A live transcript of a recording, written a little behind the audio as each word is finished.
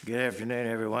Good afternoon,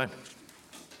 everyone.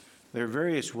 There are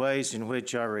various ways in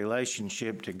which our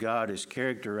relationship to God is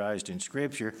characterized in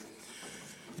Scripture.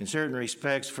 In certain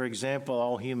respects, for example,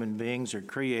 all human beings are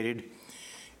created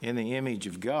in the image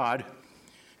of God.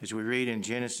 As we read in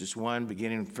Genesis 1,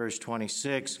 beginning with verse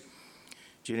 26,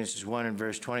 Genesis 1 and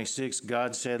verse 26,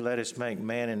 God said, "Let us make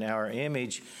man in our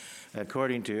image,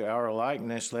 according to our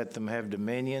likeness. Let them have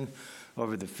dominion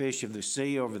over the fish of the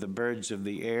sea, over the birds of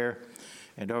the air,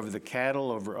 and over the cattle,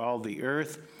 over all the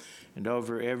earth, and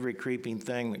over every creeping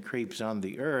thing that creeps on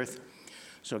the earth."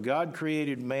 So God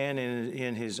created man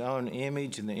in his own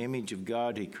image. In the image of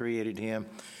God, he created him.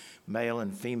 Male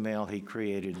and female, he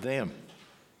created them.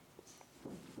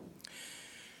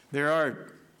 There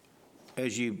are,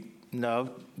 as you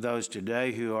know, those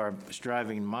today who are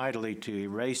striving mightily to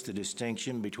erase the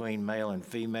distinction between male and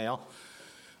female,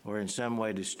 or in some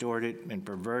way distort it and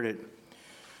pervert it.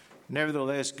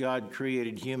 Nevertheless, God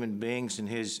created human beings in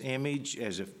his image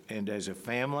as a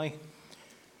family,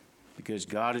 because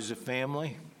God is a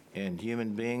family, and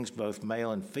human beings, both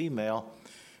male and female,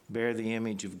 bear the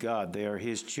image of God. They are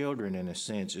his children in a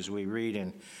sense, as we read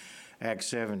in Acts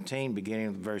 17, beginning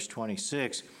with verse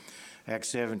 26. Acts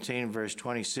 17, verse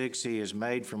 26, he has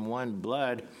made from one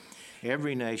blood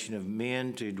every nation of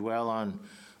men to dwell on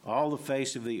all the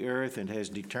face of the earth, and has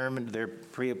determined their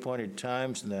pre-appointed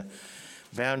times and the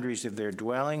boundaries of their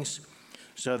dwellings,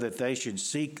 so that they should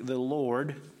seek the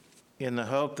Lord in the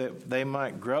hope that they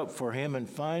might grope for him and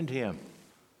find him.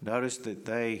 Notice that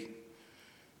they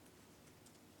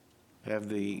have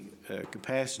the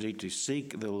capacity to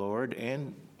seek the Lord,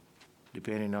 and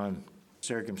depending on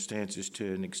circumstances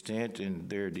to an extent, in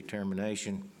their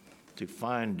determination to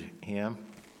find him,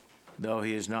 though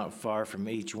he is not far from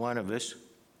each one of us.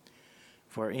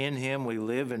 For in him we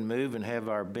live and move and have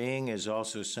our being, as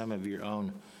also some of your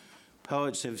own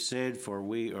poets have said, for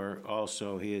we are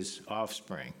also his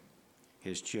offspring,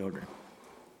 his children.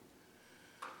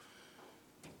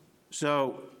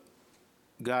 So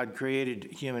God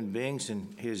created human beings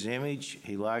in his image.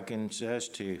 He likens us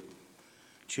to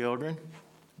children,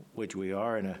 which we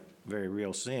are in a very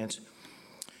real sense.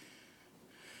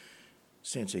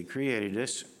 Since he created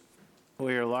us,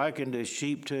 we are likened as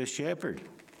sheep to a shepherd,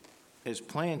 as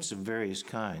plants of various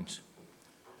kinds.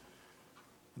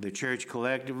 The church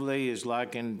collectively is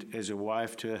likened as a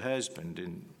wife to a husband,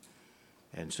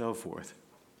 and so forth.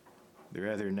 There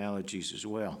are other analogies as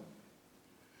well.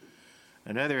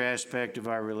 Another aspect of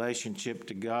our relationship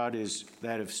to God is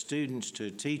that of students to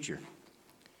a teacher.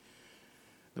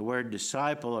 The word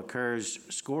disciple occurs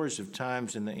scores of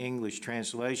times in the English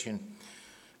translation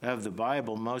of the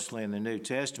Bible, mostly in the New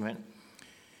Testament.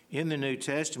 In the New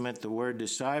Testament, the word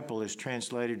disciple is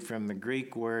translated from the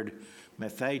Greek word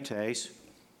mathetes,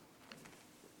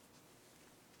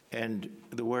 and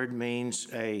the word means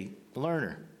a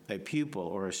learner, a pupil,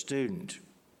 or a student.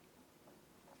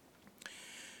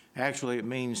 Actually, it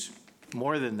means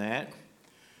more than that.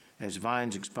 As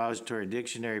Vine's Expository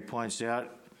Dictionary points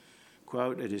out,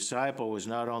 quote, "A disciple was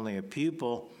not only a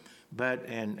pupil, but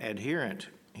an adherent.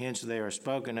 Hence, they are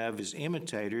spoken of as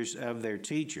imitators of their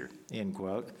teacher," end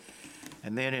quote.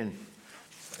 And then in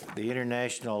the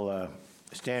International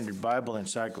Standard Bible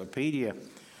Encyclopedia,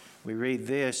 we read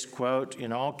this, quote,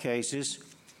 "In all cases,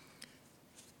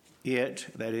 it,"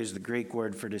 that is the Greek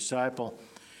word for disciple,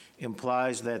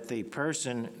 "implies that the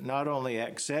person not only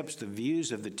accepts the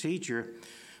views of the teacher,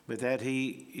 but that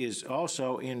he is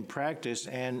also in practice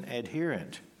an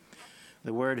adherent."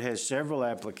 The word has several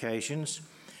applications.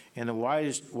 In the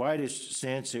widest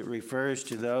sense, it refers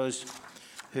to those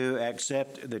who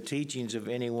accept the teachings of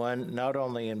anyone, not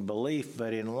only in belief,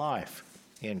 but in life,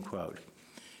 end quote.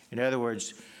 In other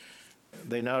words,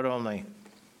 they not only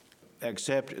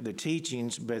accept the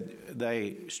teachings, but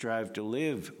they strive to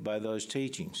live by those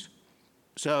teachings.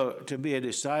 So to be a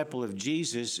disciple of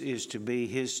Jesus is to be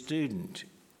his student,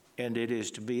 and it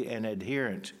is to be an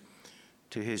adherent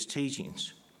to his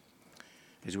teachings.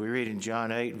 As we read in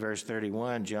John 8, verse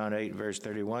 31,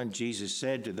 Jesus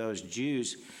said to those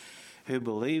Jews who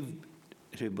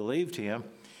believed him,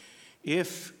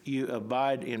 "If you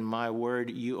abide in my word,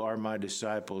 you are my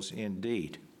disciples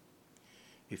indeed."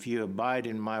 If you abide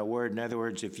in my word, in other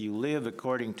words, if you live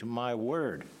according to my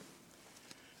word,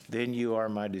 then you are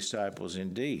my disciples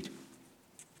indeed.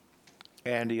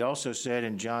 And he also said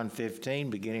in John 15,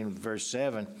 beginning with verse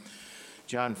 7,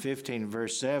 John 15,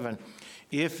 verse 7,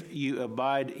 "If you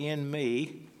abide in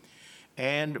me,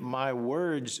 and my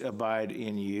words abide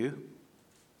in you,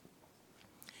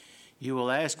 you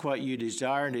will ask what you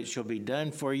desire, and it shall be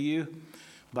done for you.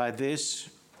 By this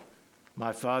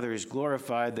my Father is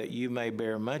glorified, that you may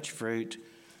bear much fruit,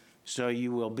 so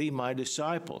you will be my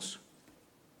disciples.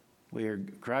 We are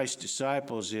Christ's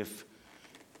disciples if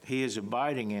he is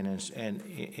abiding in us,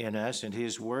 and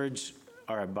his words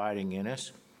are abiding in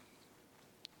us.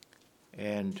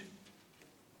 And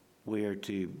we are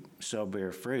to so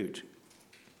bear fruit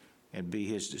and be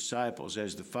his disciples.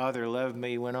 As the Father loved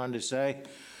me, he went on to say,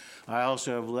 I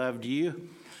also have loved you.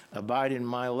 Abide in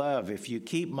my love. If you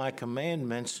keep my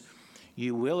commandments,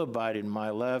 you will abide in my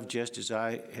love, just as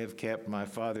I have kept my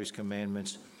Father's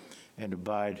commandments and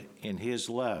abide in his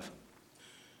love.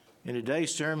 In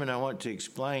today's sermon, I want to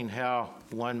explain how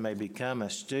one may become a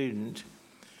student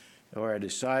or a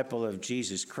disciple of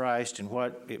Jesus Christ and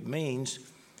what it means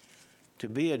to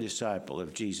be a disciple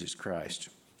of Jesus Christ.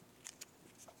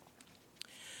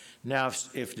 Now,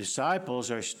 if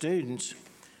disciples are students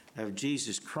of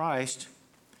Jesus Christ,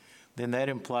 then that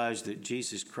implies that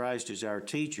Jesus Christ is our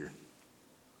teacher.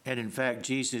 And in fact,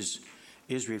 Jesus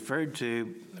is referred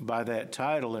to by that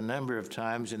title a number of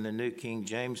times in the New King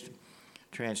James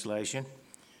translation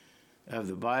of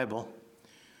the Bible.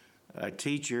 A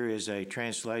teacher is a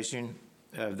translation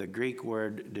of the Greek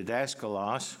word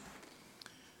didaskalos.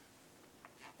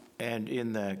 And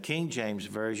in the King James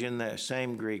Version, that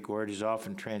same Greek word is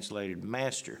often translated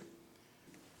master.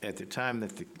 At the time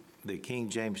that the King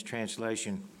James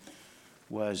translation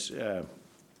was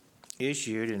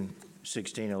issued in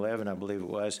 1611, I believe it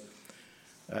was,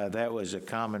 that was a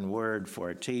common word for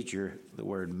a teacher, the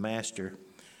word master.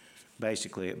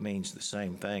 Basically, it means the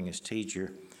same thing as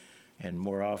teacher, and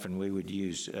more often we would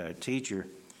use teacher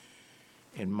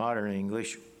in modern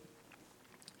English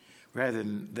rather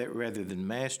than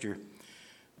master,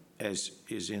 as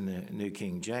is in the New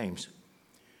King James.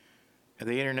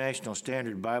 The International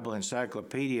Standard Bible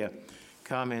Encyclopedia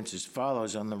comments as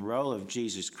follows on the role of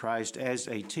Jesus Christ as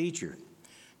a teacher.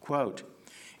 Quote,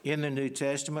 in the New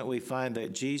Testament, we find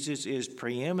that Jesus is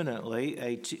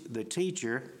preeminently the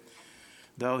teacher,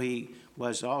 though he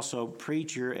was also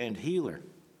preacher and healer.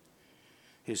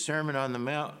 His Sermon on the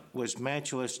Mount was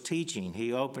matchless teaching.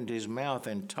 He opened his mouth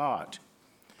and taught.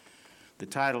 The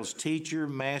titles teacher,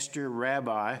 master,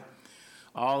 rabbi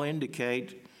all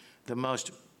indicate the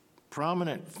most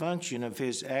prominent function of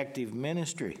his active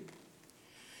ministry.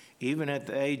 Even at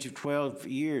the age of 12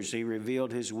 years, he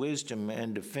revealed his wisdom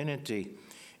and divinity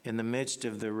in the midst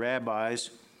of the rabbis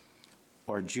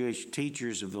or Jewish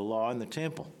teachers of the law in the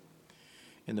temple.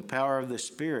 In the power of the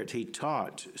Spirit, he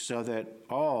taught so that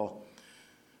all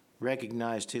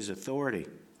recognized his authority.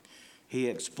 He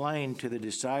explained to the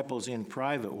disciples in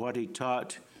private what he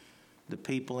taught the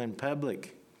people in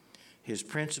public. His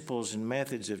principles and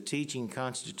methods of teaching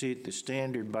constitute the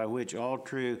standard by which all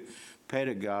true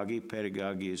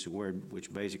pedagogy is a word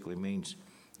which basically means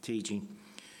teaching,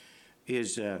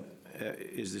 is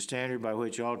the standard by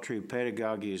which all true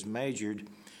pedagogy is measured,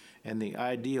 and the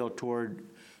ideal toward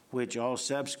which all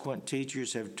subsequent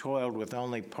teachers have toiled with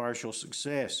only partial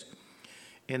success.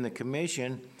 In the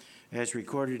commission, as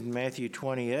recorded in Matthew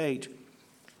 28,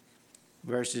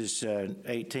 verses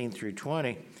 18 through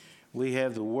 20, we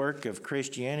have the work of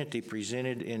Christianity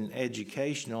presented in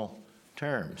educational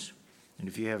terms. And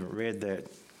if you haven't read that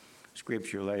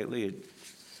scripture lately,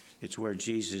 it's where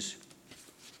Jesus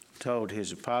told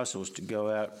his apostles to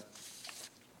go out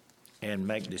and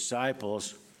make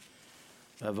disciples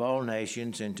of all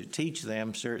nations and to teach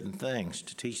them certain things,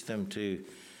 to teach them to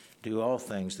do all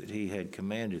things that he had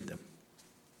commanded them.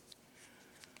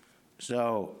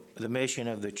 So the mission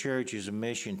of the church is a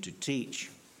mission to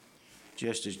teach,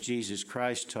 just as Jesus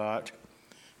Christ taught,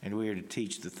 and we are to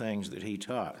teach the things that he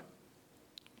taught.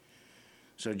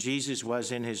 So Jesus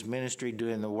was in his ministry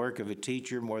doing the work of a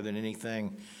teacher more than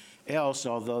anything else,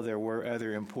 although there were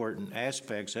other important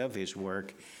aspects of his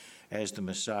work as the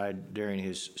Messiah during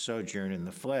his sojourn in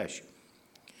the flesh.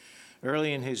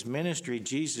 Early in his ministry,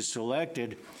 Jesus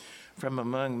selected from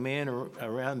among men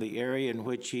around the area in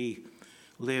which he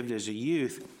lived as a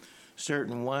youth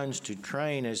certain ones to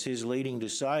train as his leading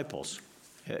disciples.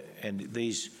 And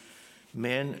these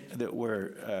men that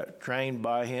were trained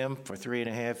by him for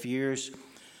 3.5 years,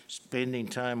 spending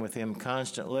time with him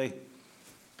constantly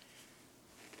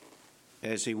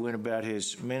as he went about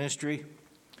his ministry,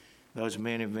 those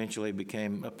men eventually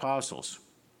became apostles.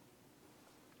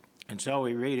 And so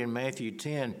we read in Matthew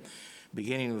 10,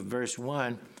 beginning with verse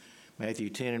 1, Matthew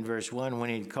 10 and verse 1, when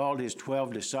he had called his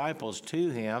 12 disciples to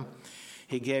him,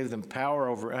 he gave them power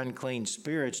over unclean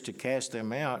spirits to cast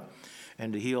them out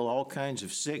and to heal all kinds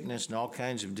of sickness and all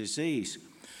kinds of disease.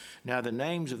 Now the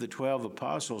names of the 12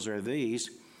 apostles are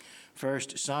these.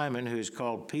 First, Simon, who is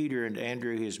called Peter, and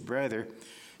Andrew his brother,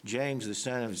 James the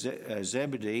son of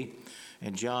Zebedee,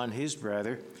 and John his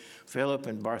brother, Philip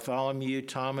and Bartholomew,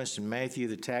 Thomas and Matthew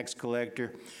the tax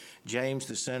collector, James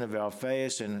the son of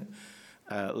Alphaeus and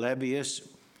Lebbaeus,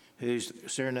 whose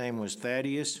surname was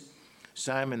Thaddeus,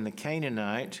 Simon the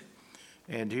Canaanite.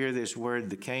 And here this word,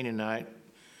 the Canaanite,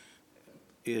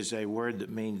 is a word that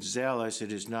means zealous.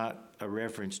 It is not a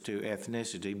reference to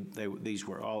ethnicity. These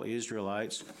were all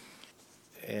Israelites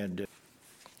and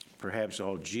perhaps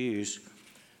all Jews,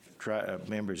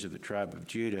 members of the tribe of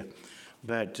Judah.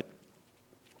 But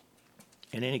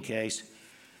in any case,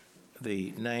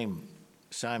 the name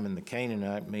Simon the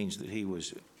Canaanite means that he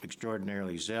was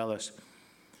extraordinarily zealous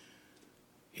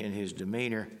in his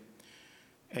demeanor.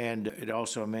 And it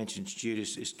also mentions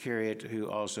Judas Iscariot, who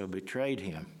also betrayed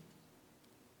him.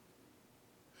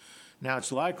 Now,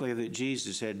 it's likely that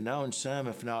Jesus had known some,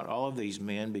 if not all of these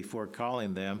men, before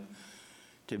calling them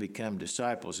to become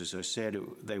disciples. As I said,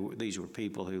 these were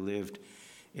people who lived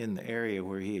in the area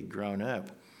where he had grown up.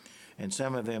 And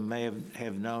some of them may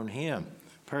have known him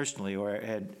personally or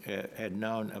had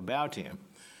known about him.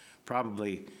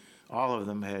 Probably all of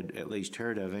them had at least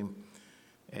heard of him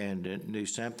and knew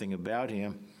something about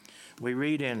him. We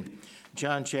read in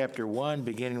John chapter 1,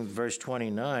 beginning with verse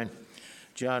 29,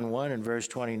 John 1 and verse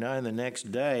 29, the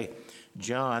next day,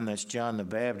 John, that's John the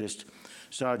Baptist,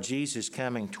 saw Jesus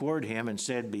coming toward him and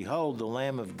said, "Behold, the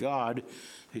Lamb of God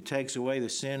who takes away the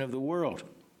sin of the world.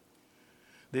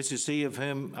 This is he of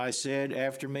whom I said,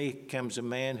 after me comes a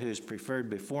man who is preferred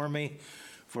before me,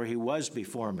 for he was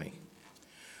before me.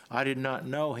 I did not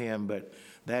know him, but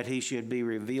that he should be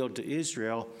revealed to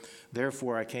Israel.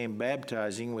 Therefore I came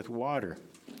baptizing with water."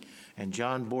 And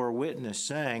John bore witness,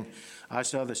 saying, "I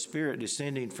saw the Spirit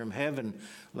descending from heaven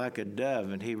like a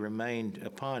dove, and he remained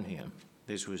upon him."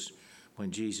 This was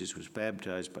when Jesus was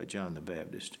baptized by John the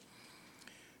Baptist.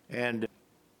 And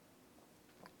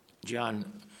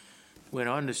John went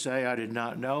on to say, "I did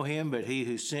not know him, but he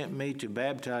who sent me to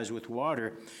baptize with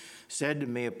water said to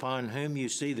me, upon whom you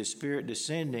see the Spirit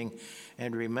descending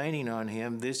and remaining on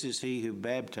him, this is he who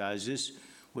baptizes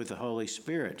with the Holy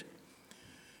Spirit.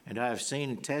 And I have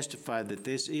seen and testified that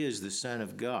this is the Son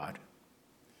of God."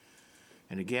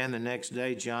 And again the next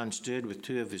day John stood with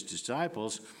two of his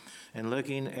disciples, and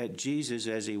looking at Jesus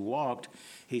as he walked,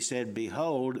 he said,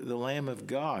 "Behold, the Lamb of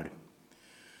God."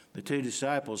 The two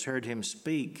disciples heard him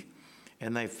speak,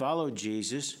 and they followed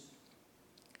Jesus.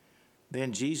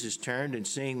 Then Jesus turned and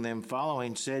seeing them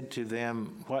following, said to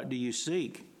them, "What do you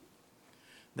seek?"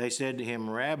 They said to him,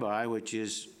 "Rabbi," which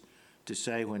is to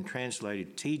say, when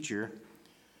translated teacher.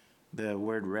 The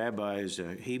word rabbi is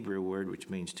a Hebrew word which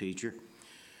means teacher.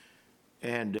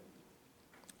 And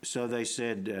so they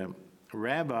said,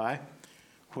 "Rabbi,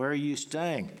 where are you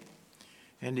staying?"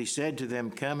 And he said to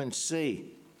them, "Come and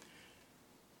see."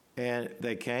 And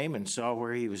they came and saw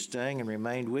where he was staying and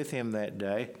remained with him that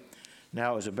day.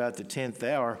 Now it was about the 10th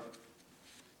hour.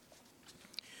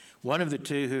 One of the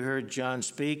two who heard John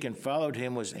speak and followed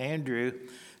him was Andrew,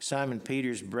 Simon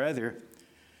Peter's brother.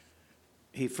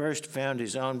 He first found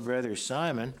his own brother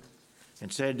Simon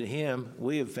and said to him,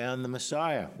 "We have found the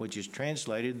Messiah," which is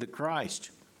translated the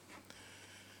Christ.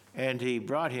 And he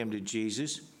brought him to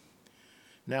Jesus.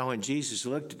 Now when Jesus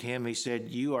looked at him, he said,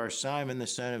 "You are Simon the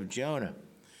son of Jonah.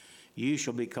 You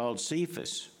shall be called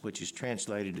Cephas," which is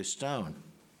translated a stone.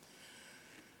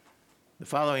 The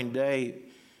following day,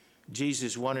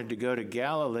 Jesus wanted to go to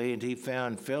Galilee, and he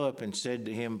found Philip and said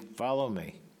to him, "Follow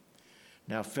me."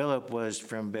 Now Philip was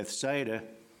from Bethsaida,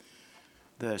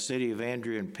 the city of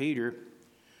Andrew and Peter.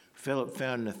 Philip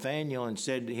found Nathanael and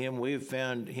said to him, "We have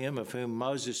found him of whom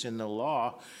Moses in the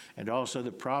law and also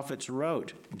the prophets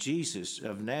wrote, Jesus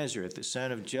of Nazareth, the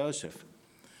son of Joseph."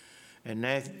 And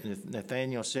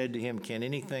Nathanael said to him, "Can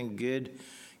anything good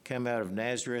come out of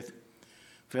Nazareth?"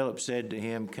 Philip said to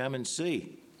him, "Come and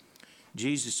see."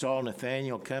 Jesus saw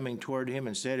Nathanael coming toward him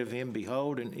and said of him,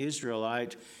 "Behold, an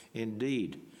Israelite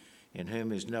indeed, in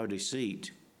whom is no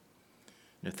deceit."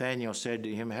 Nathanael said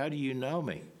to him, "How do you know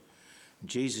me?"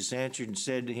 Jesus answered and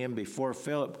said to him, "Before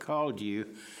Philip called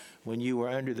you, when you were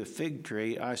under the fig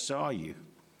tree, I saw you."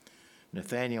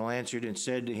 Nathanael answered and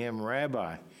said to him,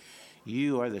 "Rabbi,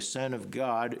 you are the Son of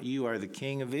God, you are the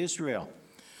King of Israel."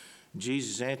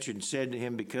 Jesus answered and said to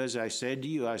him, "Because I said to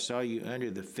you, I saw you under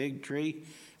the fig tree,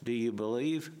 do you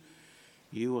believe?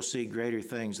 You will see greater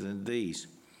things than these."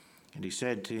 And he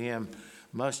said to him,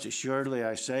 "Most assuredly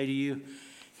I say to you,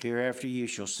 hereafter you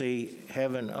shall see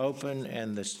heaven open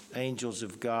and the angels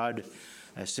of God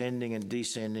ascending and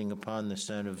descending upon the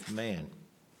Son of Man."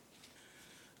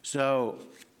 So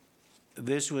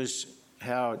this was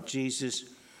how Jesus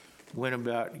went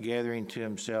about gathering to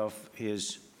himself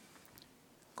his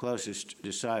closest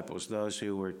disciples, those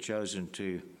who were chosen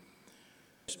to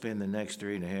spend the next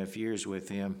 3.5 years with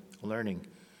him, learning,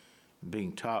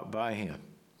 being taught by him.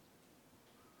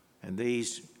 And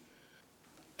these,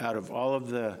 out of all of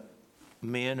the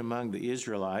men among the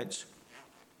Israelites,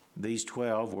 these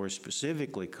 12 were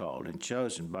specifically called and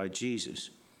chosen by Jesus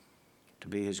to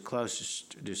be his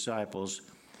closest disciples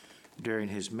during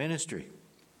his ministry.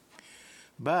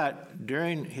 But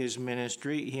during his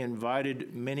ministry, he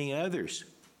invited many others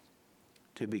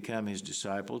to become his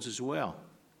disciples as well.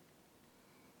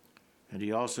 And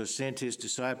he also sent his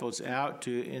disciples out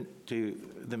to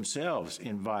themselves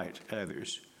invite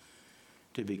others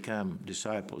to become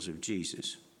disciples of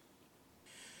Jesus.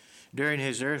 During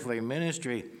his earthly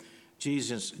ministry,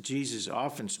 Jesus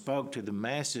often spoke to the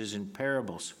masses in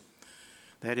parables.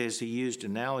 That is, he used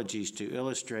analogies to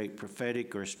illustrate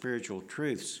prophetic or spiritual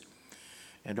truths.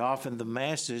 And often the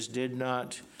masses did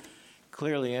not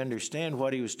clearly understand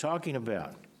what he was talking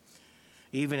about.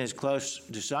 Even his close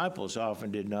disciples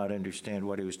often did not understand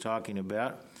what he was talking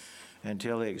about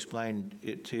until he explained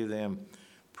it to them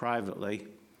privately.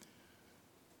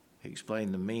 He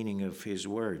explained the meaning of his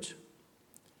words.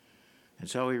 And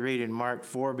so we read in Mark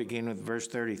 4, beginning with verse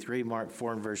 33, Mark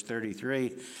 4 and verse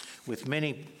 33, with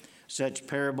many such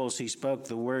parables he spoke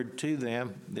the word to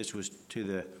them. This was to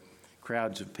the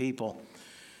crowds of people.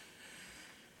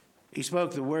 He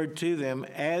spoke the word to them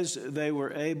as they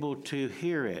were able to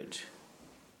hear it.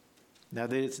 Now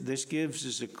this gives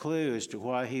us a clue as to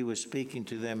why he was speaking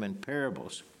to them in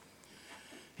parables.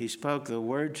 He spoke the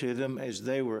word to them as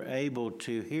they were able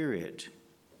to hear it.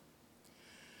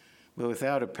 But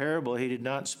without a parable, he did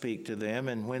not speak to them,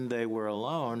 and when they were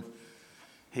alone,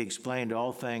 he explained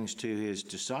all things to his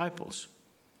disciples.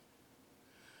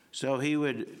 So he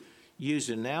would use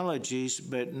analogies,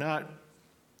 but not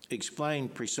explain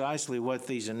precisely what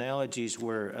these analogies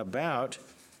were about,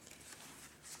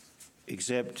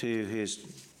 except to his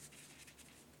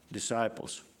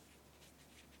disciples.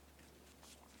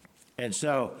 And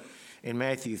so in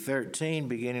Matthew 13,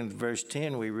 beginning with verse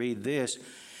 10, we read this.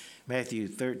 Matthew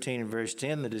 13 and verse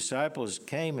 10, the disciples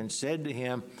came and said to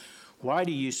him, "Why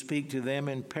do you speak to them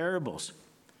in parables?"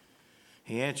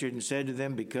 He answered and said to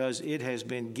them, "Because it has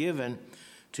been given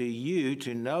to you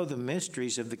to know the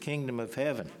mysteries of the kingdom of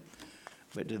heaven,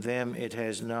 but to them it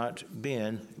has not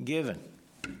been given."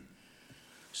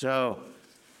 So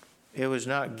it was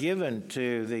not given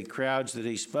to the crowds that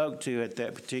he spoke to at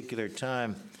that particular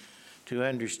time to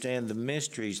understand the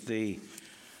mysteries, the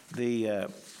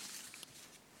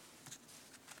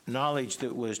knowledge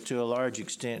that was to a large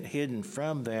extent hidden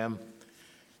from them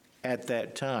at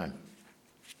that time.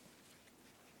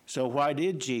 So why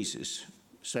did Jesus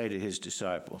say to his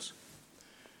disciples,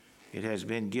 "It has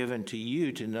been given to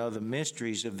you to know the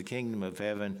mysteries of the kingdom of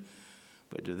heaven,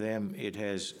 but to them it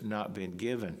has not been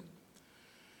given"?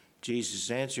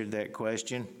 Jesus answered that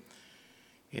question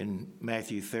in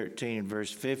Matthew 13 and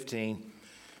verse 15.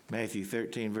 Matthew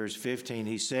 13 verse 15,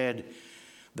 he said,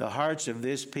 "The hearts of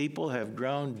this people have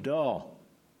grown dull."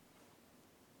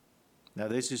 Now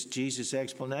this is Jesus'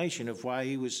 explanation of why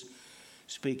he was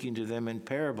speaking to them in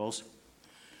parables.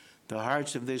 The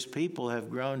hearts of this people have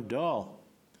grown dull.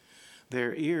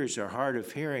 Their ears are hard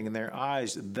of hearing, and their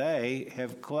eyes they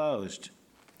have closed,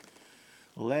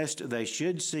 lest they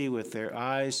should see with their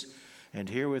eyes and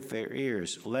hear with their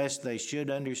ears, lest they should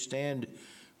understand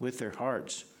with their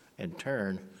hearts and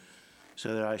turn,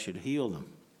 so that I should heal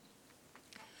them.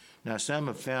 Now, some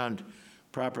have found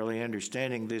properly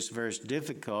understanding this verse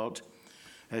difficult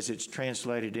as it's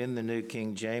translated in the New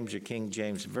King James or King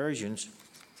James versions,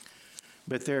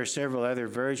 but there are several other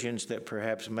versions that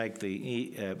perhaps make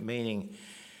the meaning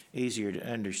easier to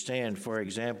understand. For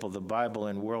example, the Bible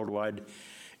in Worldwide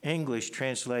English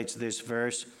translates this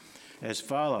verse as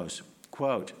follows,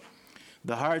 quote,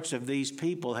 "The hearts of these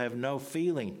people have no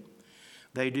feeling.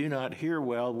 They do not hear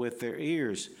well with their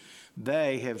ears.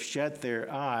 They have shut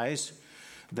their eyes.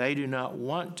 They do not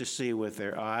want to see with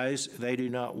their eyes. They do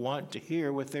not want to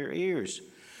hear with their ears.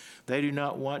 They do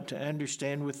not want to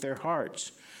understand with their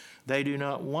hearts. They do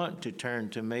not want to turn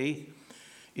to me.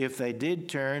 If they did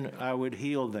turn, I would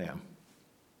heal them."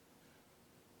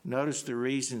 Notice the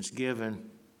reasons given,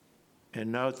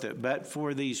 and note that but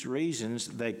for these reasons,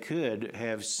 they could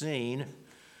have seen,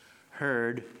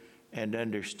 heard, and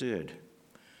understood.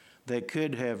 They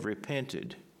could have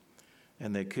repented,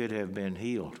 and they could have been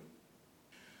healed.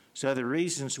 So the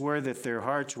reasons were that their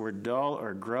hearts were dull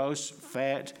or gross,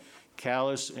 fat,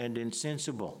 callous, and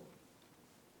insensible.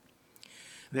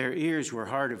 Their ears were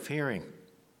hard of hearing.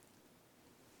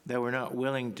 They were not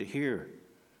willing to hear.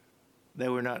 They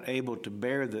were not able to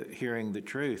bear hearing the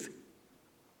truth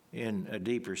in a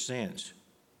deeper sense.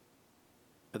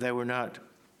 They were not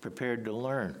prepared to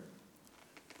learn.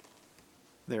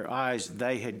 Their eyes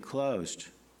they had closed.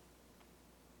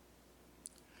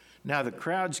 Now the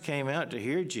crowds came out to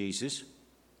hear Jesus,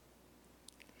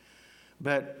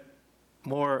 but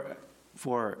more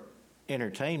for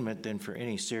entertainment than for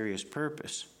any serious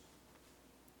purpose.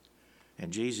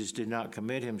 And Jesus did not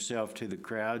commit himself to the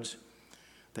crowds.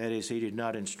 That is, he did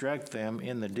not instruct them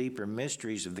in the deeper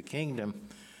mysteries of the kingdom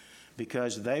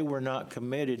because they were not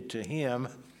committed to him,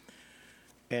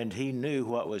 and he knew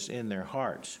what was in their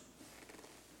hearts.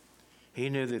 He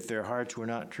knew that their hearts were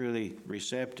not truly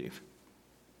receptive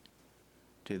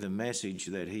to the message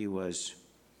that he was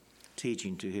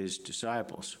teaching to his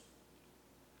disciples.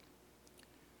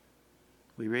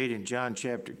 We read in John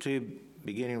chapter 2,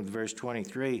 beginning with verse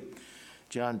 23,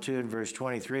 John 2 and verse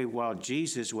 23, while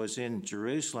Jesus was in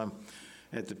Jerusalem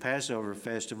at the Passover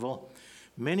festival,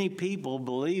 many people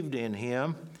believed in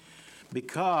him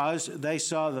because they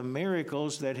saw the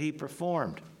miracles that he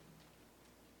performed.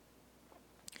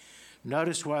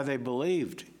 Notice why they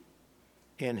believed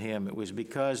in him. It was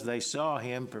because they saw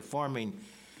him performing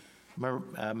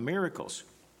miracles.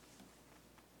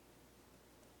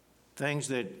 Things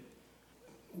that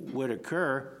would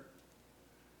occur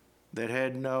that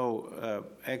had no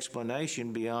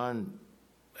explanation beyond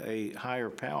a higher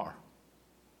power.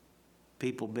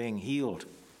 People being healed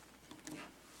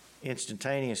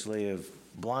instantaneously of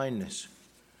blindness,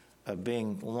 of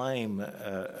being lame,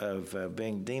 of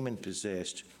being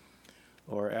demon-possessed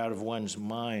or out of one's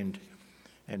mind,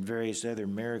 and various other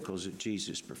miracles that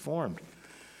Jesus performed.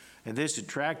 And this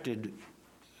attracted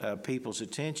people's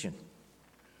attention.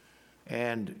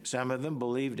 And some of them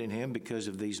believed in him because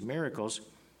of these miracles.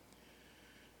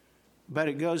 But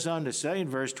it goes on to say in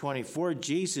verse 24,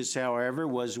 Jesus, however,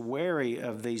 was wary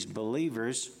of these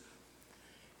believers.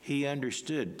 He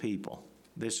understood people.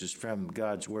 This is from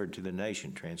God's Word to the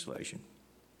Nation translation.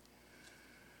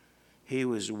 He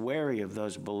was wary of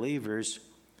those believers.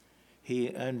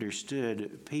 He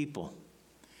understood people.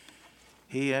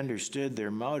 He understood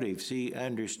their motives. He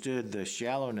understood the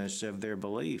shallowness of their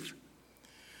belief.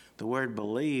 The word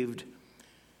believed,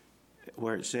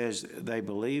 where it says they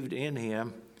believed in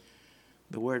him,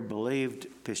 the word believed,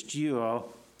 pisteuo,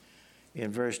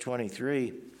 in verse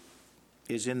 23,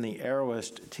 is in the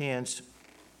aorist tense,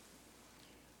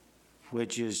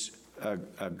 which is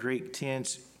a Greek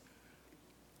tense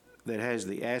that has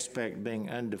the aspect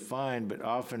being undefined, but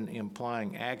often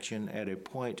implying action at a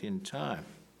point in time.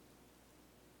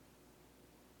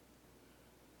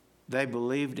 They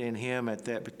believed in him at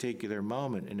that particular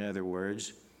moment, in other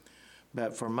words,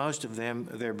 but for most of them,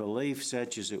 their belief,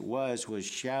 such as it was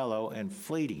shallow and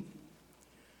fleeting.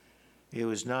 It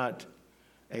was not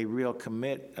a real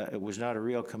commitment.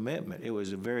 It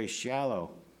was a very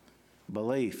shallow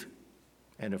belief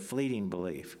and a fleeting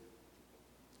belief.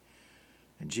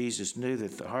 And Jesus knew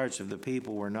that the hearts of the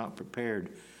people were not prepared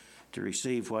to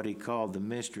receive what he called the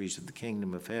mysteries of the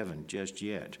kingdom of heaven just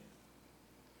yet.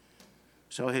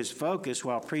 So his focus,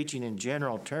 while preaching in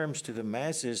general terms to the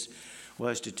masses,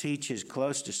 was to teach his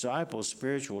close disciples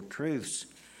spiritual truths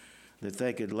that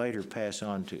they could later pass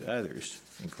on to others,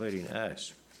 including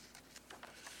us.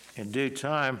 In due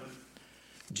time,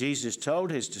 Jesus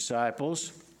told his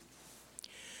disciples,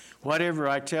 "Whatever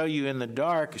I tell you in the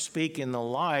dark, speak in the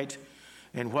light,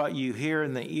 and what you hear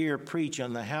in the ear, preach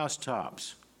on the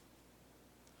housetops."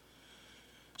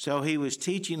 So he was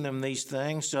teaching them these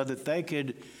things so that they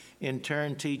could in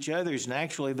turn teach others, and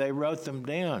actually they wrote them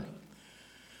down.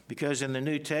 Because in the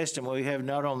New Testament we have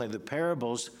not only the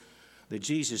parables that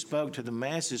Jesus spoke to the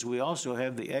masses, we also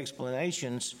have the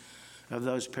explanations of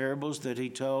those parables that he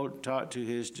taught to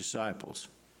his disciples.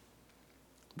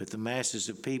 But the masses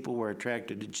of people were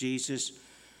attracted to Jesus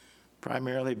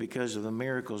primarily because of the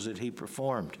miracles that he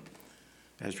performed,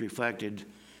 as reflected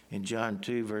in John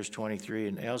 2, verse 23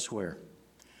 and elsewhere.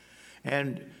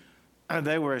 And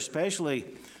they were especially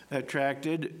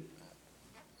attracted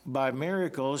by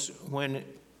miracles when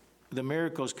the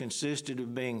miracles consisted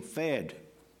of being fed.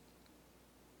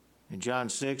 In John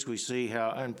 6, we see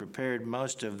how unprepared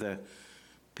most of the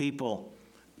people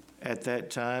at that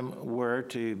time were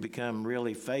to become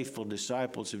really faithful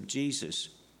disciples of Jesus.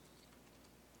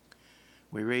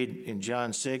 We read in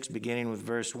John 6, beginning with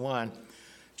verse 1,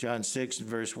 John 6 and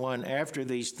verse 1, after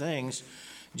these things,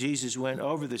 Jesus went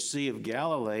over the Sea of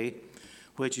Galilee,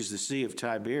 which is the Sea of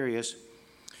Tiberias.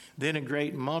 Then a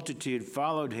great multitude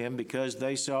followed him because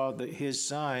they saw his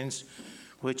signs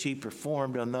which he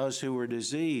performed on those who were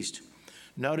diseased.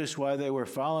 Notice why they were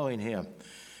following him.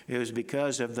 It was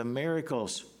because of the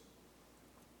miracles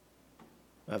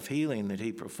of healing that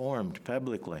he performed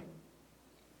publicly.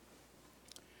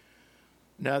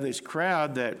 Now, this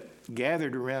crowd that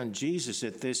gathered around Jesus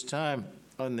at this time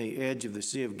on the edge of the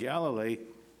Sea of Galilee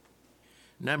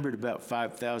numbered about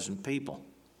 5,000 people.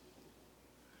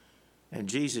 And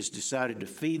Jesus decided to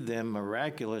feed them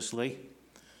miraculously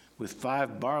with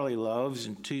 5 barley loaves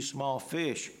and 2 small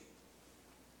fish,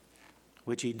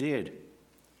 which he did.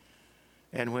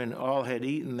 And when all had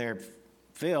eaten their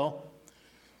fill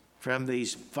from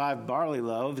these 5 barley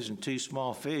loaves and 2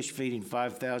 small fish, feeding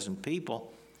 5,000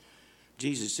 people,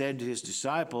 Jesus said to his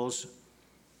disciples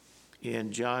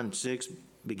in John 6,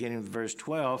 beginning with verse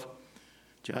 12,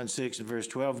 John 6 and verse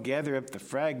 12, "Gather up the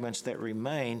fragments that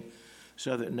remain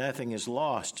so that nothing is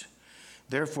lost."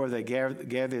 Therefore they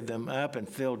gathered them up and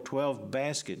filled 12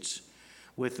 baskets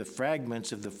with the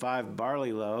fragments of the 5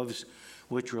 barley loaves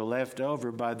which were left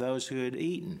over by those who had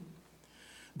eaten.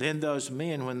 Then those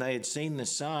men, when they had seen the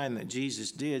sign that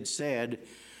Jesus did, said,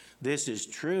 "This is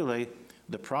truly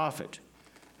the prophet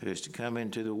who is to come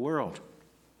into the world."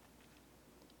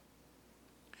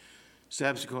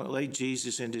 Subsequently,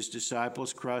 Jesus and his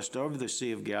disciples crossed over the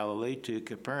Sea of Galilee to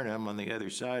Capernaum on the other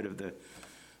side of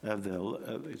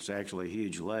it's actually a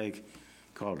huge lake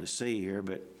called a sea here,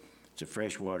 but it's a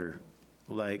freshwater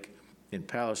lake in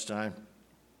Palestine.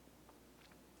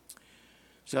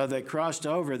 So they crossed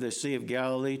over the Sea of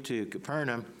Galilee to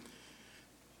Capernaum,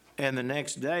 and the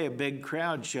next day a big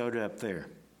crowd showed up there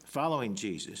following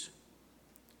Jesus.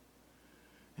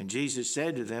 And Jesus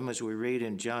said to them, as we read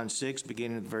in John 6,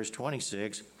 beginning with verse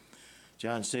 26,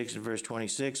 John 6 and verse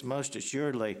 26, "Most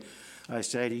assuredly, I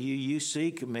say to you, you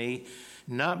seek me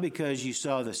not because you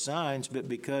saw the signs, but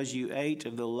because you ate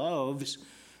of the loaves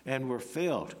and were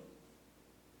filled.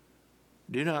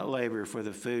 Do not labor for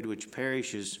the food which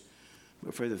perishes,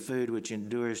 but for the food which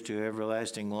endures to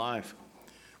everlasting life,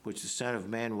 which the Son of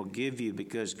Man will give you,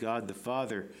 because God the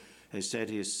Father has set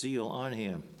his seal on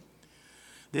him."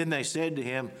 Then they said to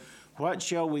him, "What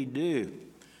shall we do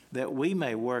that we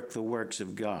may work the works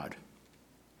of God?"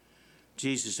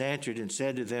 Jesus answered and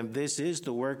said to them, "This is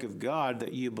the work of God,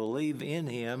 that you believe in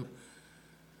him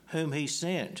whom he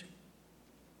sent."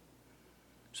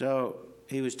 So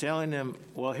he was telling them,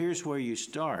 well, here's where you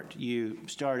start. You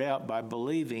start out by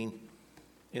believing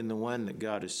in the one that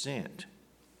God has sent.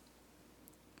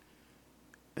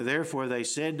 Therefore they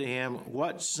said to him,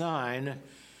 "What sign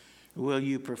will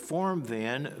you perform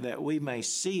then, that we may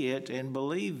see it and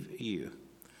believe you?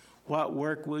 What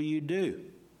work will you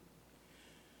do?"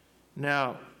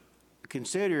 Now,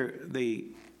 consider the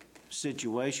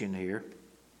situation here.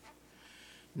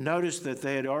 Notice that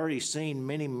they had already seen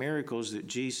many miracles that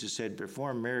Jesus had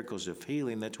performed, miracles of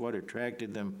healing. That's what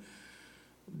attracted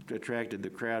the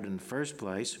crowd in the first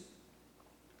place.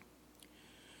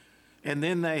 And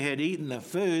then they had eaten the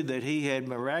food that he had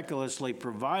miraculously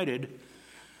provided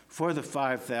for the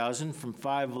 5,000 from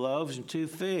 5 loaves and 2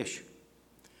 fish.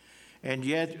 And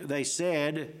yet they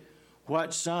said,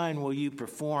 "What sign will you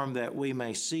perform that we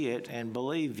may see it and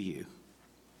believe you?"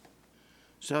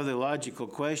 So the logical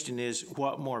question is,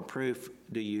 what more proof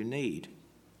do you need?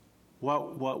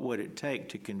 What would it take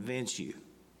to convince you?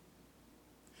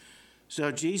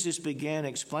 So Jesus began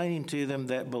explaining to them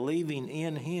that believing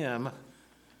in him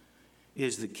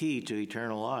is the key to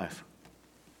eternal life.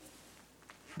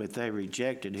 But they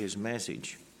rejected his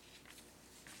message.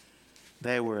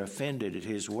 They were offended at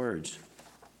his words.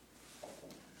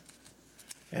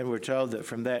 And we're told that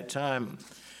from that time,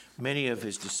 many of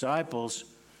his disciples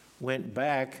went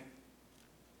back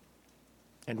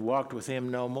and walked with him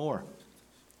no more.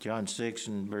 John 6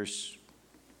 and verse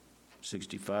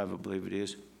 65, I believe it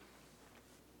is.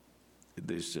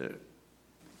 This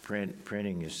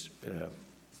printing has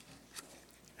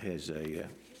a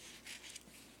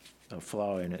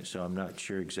flaw in it, so I'm not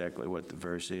sure exactly what the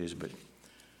verse is, but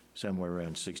somewhere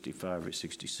around 65 or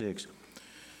 66.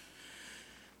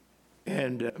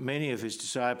 And many of his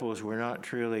disciples were not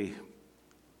truly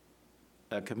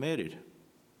committed,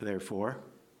 therefore.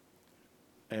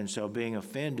 And so being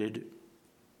offended,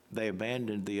 they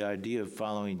abandoned the idea of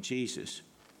following Jesus.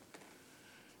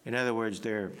 In other words,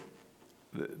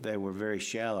 they were very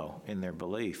shallow in their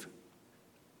belief.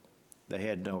 They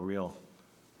had no real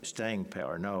staying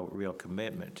power, no real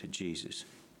commitment to Jesus.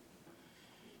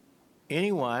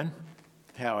 Anyone,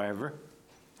 however,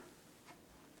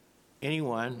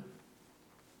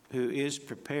 who is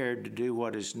prepared to do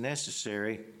what is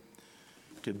necessary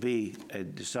to be a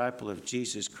disciple of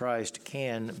Jesus Christ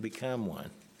can become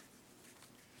one,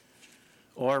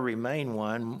 or remain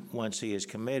one once he is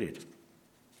committed.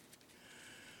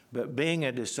 But being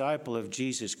a disciple of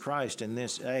Jesus Christ in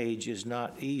this age is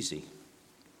not easy.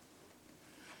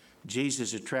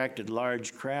 Jesus attracted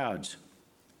large crowds,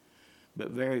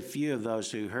 but very few of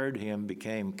those who heard him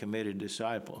became committed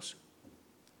disciples.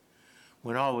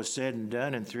 When all was said and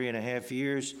done, in 3.5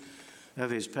 years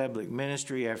of his public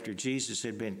ministry, after Jesus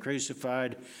had been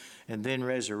crucified and then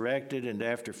resurrected, and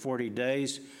after 40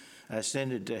 days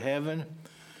ascended to heaven,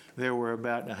 there were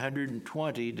about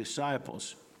 120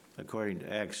 disciples, according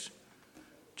to Acts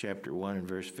chapter 1 and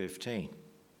verse 15.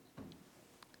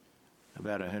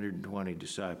 About 120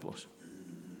 disciples.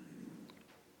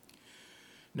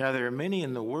 Now, there are many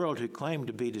in the world who claim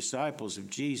to be disciples of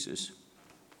Jesus,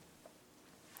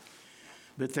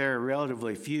 but there are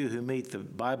relatively few who meet the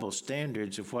Bible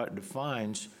standards of what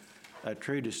defines a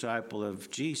true disciple of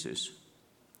Jesus.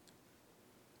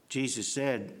 Jesus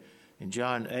said in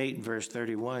John 8, verse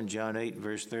 31,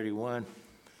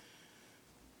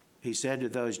 he said to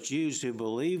those Jews who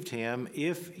believed him,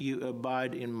 "If you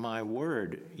abide in my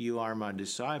word, you are my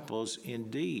disciples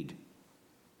indeed."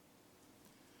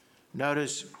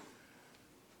 Notice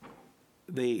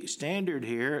the standard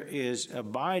here is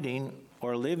abiding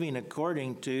or living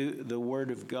according to the word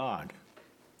of God.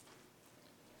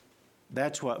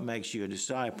 That's what makes you a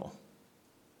disciple,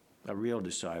 a real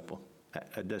disciple,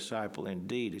 a disciple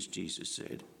indeed, as Jesus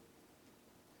said.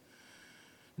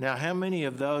 Now, how many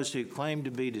of those who claim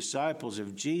to be disciples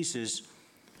of Jesus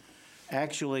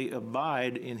actually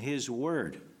abide in his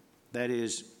word? That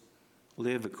is,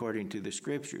 live according to the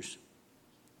scriptures.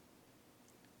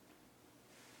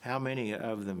 How many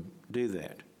of them do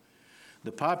that?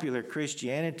 The popular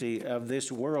Christianity of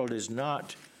this world is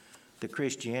not the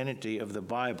Christianity of the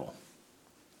Bible.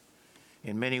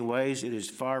 In many ways, it is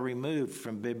far removed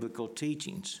from biblical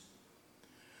teachings.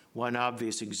 One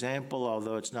obvious example,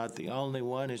 although it's not the only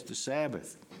one, is the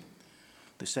Sabbath.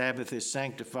 The Sabbath is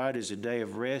sanctified as a day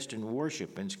of rest and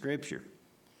worship in Scripture,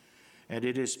 and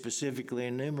it is specifically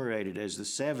enumerated as the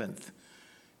seventh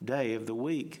day of the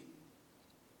week.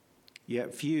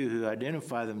 Yet few who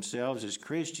identify themselves as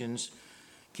Christians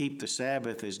keep the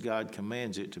Sabbath as God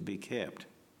commands it to be kept.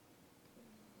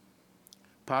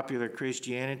 Popular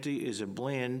Christianity is a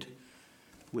blend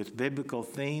with biblical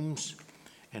themes,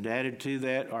 and added to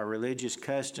that are religious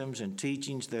customs and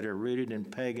teachings that are rooted in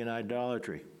pagan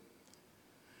idolatry.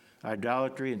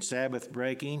 Idolatry and Sabbath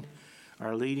breaking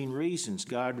are leading reasons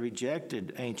God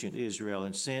rejected ancient Israel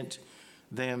and sent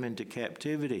them into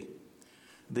captivity.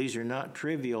 These are not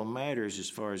trivial matters as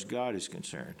far as God is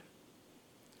concerned.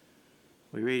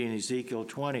 We read in Ezekiel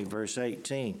 20, verse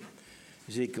 18.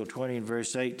 Ezekiel 20 and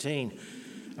verse 18,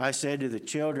 I said to their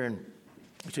children,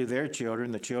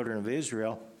 the children of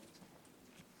Israel,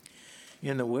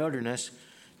 in the wilderness,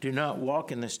 do not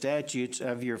walk in the statutes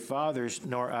of your fathers,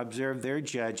 nor observe their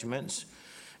judgments,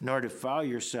 nor defile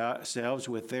yourselves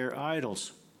with their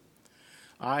idols.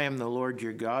 I am the Lord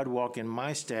your God. Walk in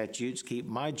my statutes, keep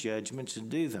my judgments, and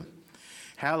do them.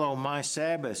 Hallow my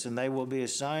Sabbaths, and they will be a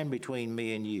sign between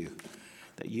me and you,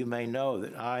 that you may know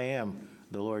that I am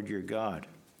the Lord your God.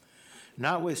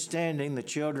 Notwithstanding, the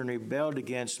children rebelled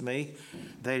against me.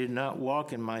 They did not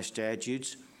walk in my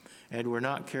statutes, and were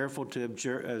not careful to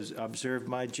observe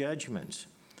my judgments,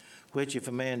 which if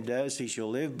a man does, he shall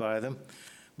live by them.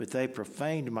 But they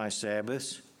profaned my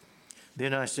Sabbaths.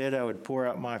 Then I said I would pour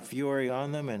out my fury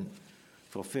on them and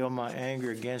fulfill my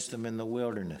anger against them in the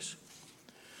wilderness.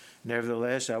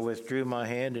 Nevertheless, I withdrew my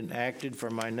hand and acted for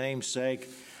my name's sake,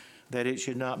 that it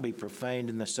should not be profaned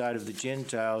in the sight of the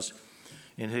Gentiles,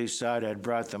 in whose sight I had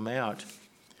brought them out.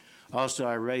 Also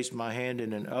I raised my hand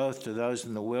in an oath to those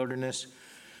in the wilderness,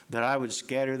 that I would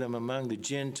scatter them among the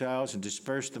Gentiles and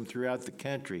disperse them throughout the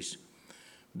countries,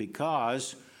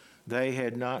 because they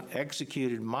had not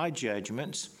executed my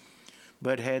judgments,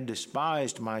 but had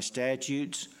despised my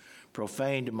statutes,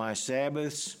 profaned my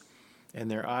Sabbaths, and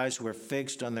their eyes were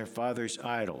fixed on their fathers'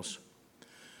 idols.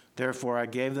 Therefore I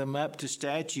gave them up to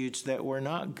statutes that were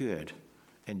not good,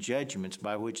 and judgments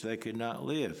by which they could not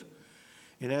live.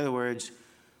 In other words,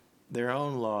 their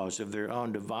own laws of their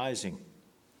own devising,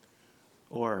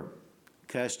 or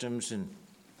customs and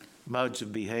modes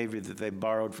of behavior that they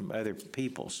borrowed from other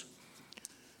peoples.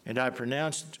 And I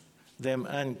pronounced them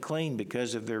unclean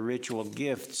because of their ritual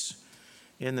gifts,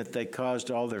 in that they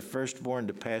caused all their firstborn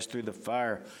to pass through the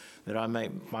fire, that I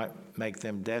might make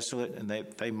them desolate, and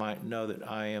they might know that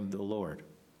I am the Lord.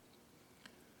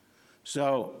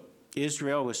 So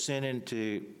Israel was sent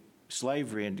into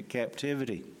slavery, into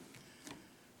captivity,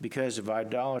 because of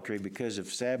idolatry, because of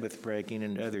Sabbath breaking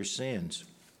and other sins.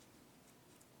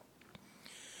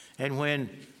 And when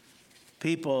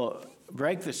people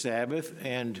break the Sabbath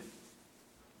and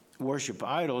worship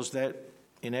idols, that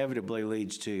inevitably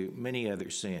leads to many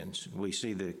other sins. We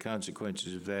see the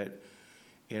consequences of that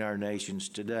in our nations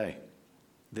today.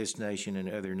 this nation and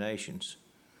other nations,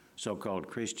 so-called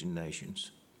Christian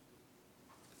nations.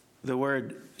 The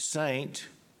word saint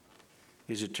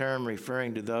is a term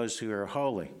referring to those who are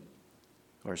holy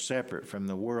or separate from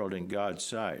the world in God's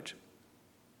sight.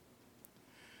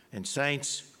 And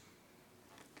saints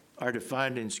are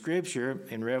defined in Scripture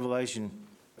in Revelation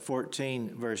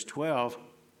 14, verse 12.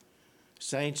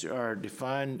 Saints are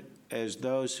defined as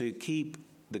those who keep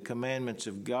the commandments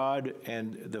of God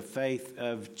and the faith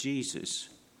of Jesus.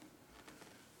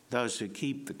 Those who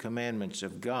keep the commandments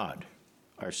of God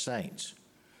are saints.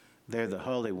 They're the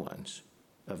holy ones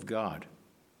of God,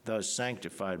 those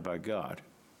sanctified by God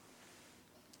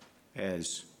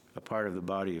as a part of the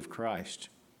body of Christ,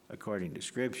 according to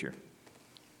Scripture.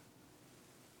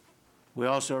 We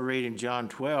also read in John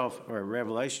 12, or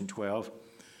Revelation 12,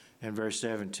 and verse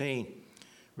 17,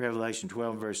 Revelation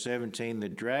 12, verse 17, the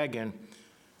dragon,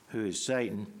 who is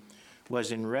Satan,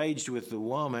 was enraged with the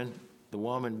woman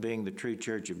being the true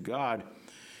church of God,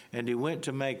 and he went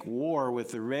to make war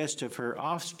with the rest of her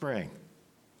offspring.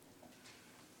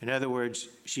 In other words,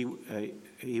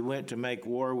 he went to make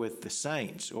war with the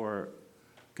saints, or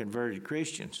converted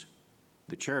Christians,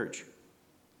 the church.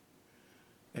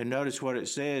 And notice what it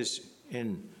says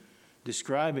in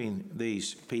describing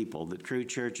these people, the true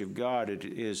church of God. It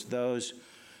is those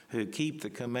who keep the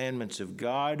commandments of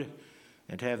God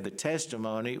and have the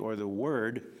testimony or the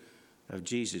word of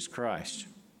Jesus Christ.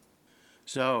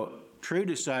 So, true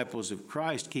disciples of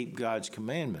Christ keep God's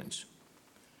commandments,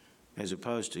 as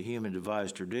opposed to human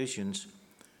devised traditions,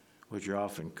 which are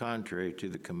often contrary to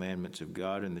the commandments of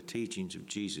God and the teachings of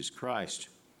Jesus Christ.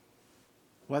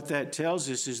 What that tells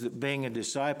us is that being a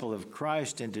disciple of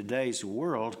Christ in today's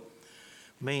world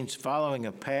means following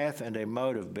a path and a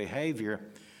mode of behavior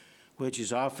which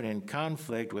is often in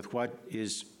conflict with what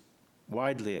is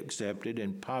widely accepted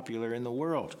and popular in the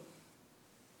world.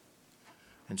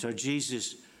 And so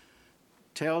Jesus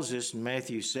tells us in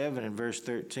Matthew 7 and verse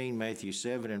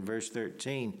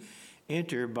 13,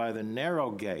 enter by the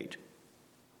narrow gate.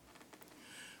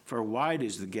 For wide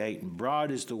is the gate and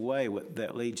broad is the way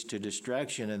that leads to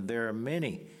destruction, and there are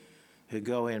many who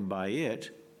go in by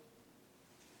it.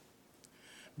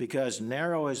 Because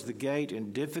narrow is the gate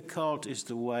and difficult is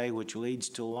the way which leads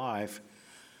to life,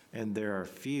 and there are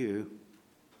few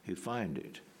who find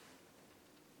it.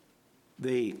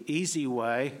 The easy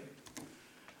way,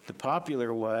 the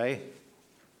popular way,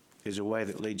 is a way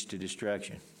that leads to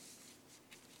destruction.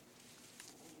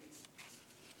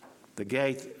 The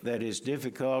gate that is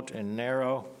difficult and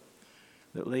narrow,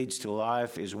 that leads to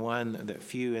life, is one that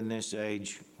few in this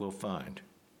age will find,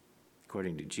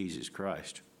 according to Jesus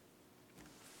Christ.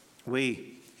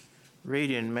 We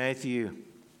read in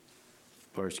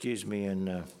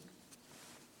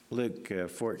Luke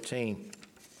 14.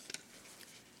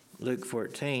 Luke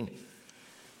 14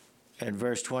 and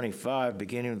verse 25,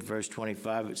 beginning with verse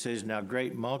 25, it says, Now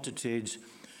great multitudes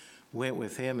went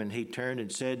with him, and he turned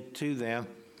and said to them,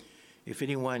 If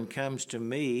anyone comes to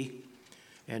me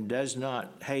and does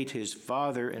not hate his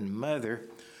father and mother,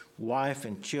 wife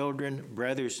and children,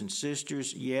 brothers and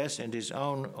sisters, yes, and his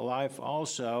own life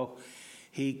also,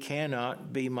 he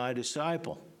cannot be my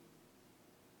disciple.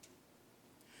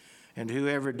 And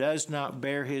whoever does not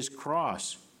bear his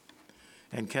cross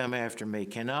and come after me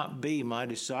cannot be my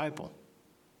disciple.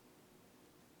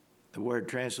 The word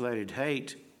translated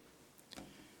hate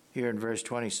here in verse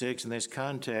 26 in this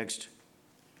context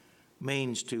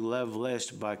means to love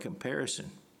less by comparison.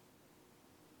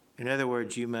 In other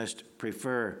words, you must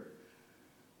prefer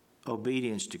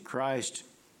obedience to Christ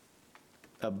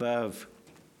above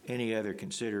any other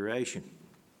consideration,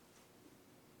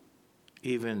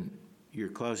 even your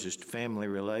closest family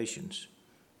relations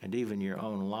and even your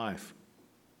own life.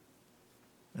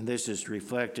 And this is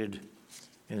reflected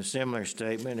in a similar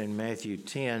statement in Matthew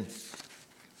 10,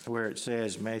 where it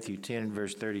says, Matthew 10,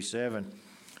 verse 37,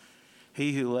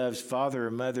 He who loves father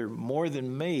or mother more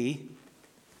than me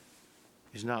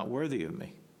is not worthy of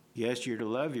me. Yes, you're to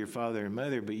love your father and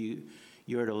mother, but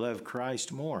you are to love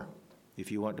Christ more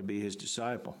if you want to be his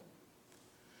disciple.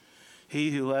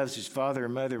 He who loves his father or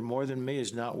mother more than me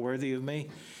is not worthy of me.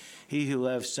 He who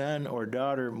loves son or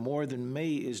daughter more than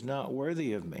me is not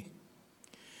worthy of me.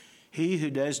 He who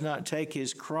does not take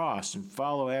his cross and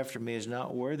follow after me is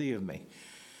not worthy of me.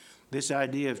 This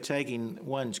idea of taking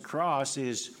one's cross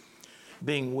is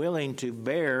being willing to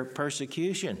bear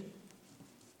persecution,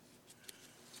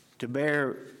 to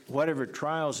bear whatever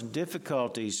trials and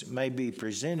difficulties may be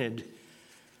presented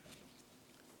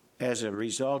as a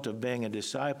result of being a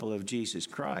disciple of Jesus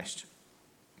Christ.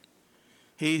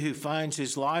 He who finds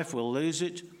his life will lose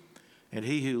it, and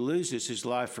he who loses his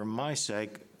life for my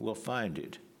sake will find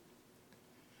it.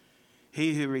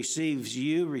 He who receives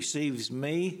you receives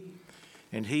me,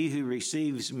 and he who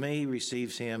receives me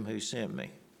receives him who sent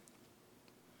me.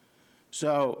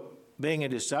 So, being a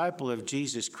disciple of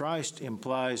Jesus Christ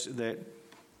implies that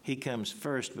he comes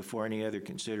first before any other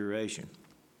consideration.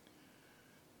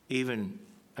 Even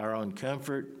our own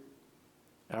comfort,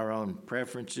 our own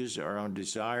preferences, our own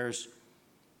desires,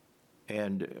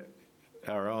 and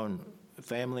our own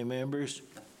family members,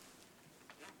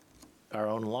 our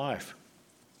own life.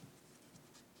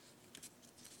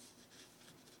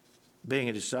 Being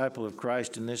a disciple of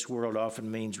Christ in this world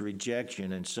often means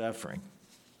rejection and suffering.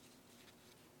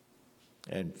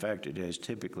 In fact, it has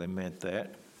typically meant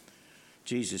that.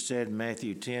 Jesus said in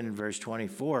Matthew 10 and verse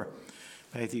 24,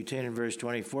 Matthew 10 and verse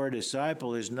 24, a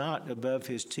disciple is not above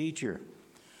his teacher,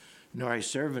 nor a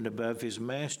servant above his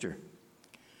master.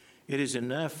 It is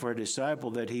enough for a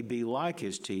disciple that he be like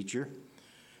his teacher,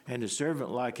 and a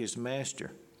servant like his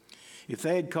master. If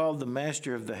they had called the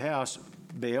master of the house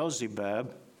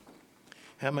Beelzebub,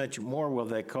 how much more will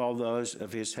they call those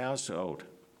of his household?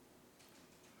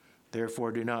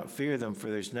 Therefore do not fear them, for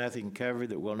there's nothing covered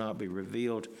that will not be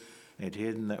revealed, and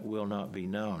hidden that will not be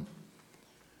known.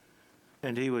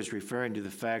 And he was referring to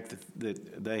the fact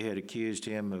that they had accused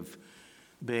him of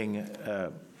being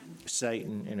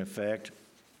Satan, in effect,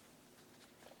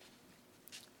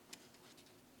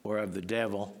 or of the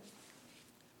devil,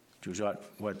 which was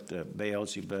what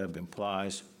Beelzebub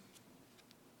implies.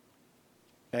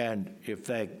 And if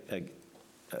they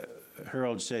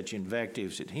hurled such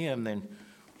invectives at him, then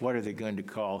what are they going to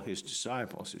call his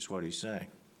disciples, is what he's saying.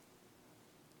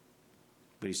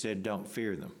 But he said, don't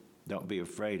fear them. Don't be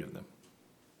afraid of them,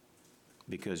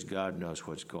 because God knows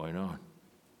what's going on.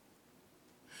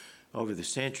 Over the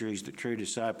centuries, the true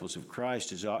disciples of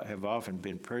Christ have often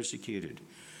been persecuted,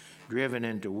 driven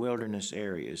into wilderness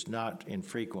areas, not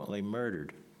infrequently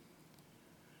murdered.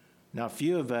 Now,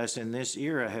 few of us in this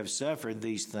era have suffered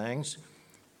these things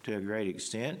to a great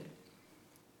extent.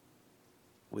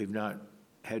 We've not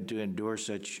had to endure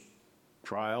such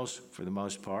trials for the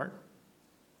most part.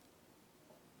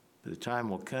 But the time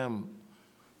will come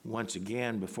once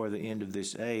again before the end of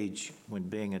this age when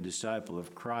being a disciple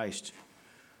of Christ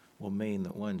will mean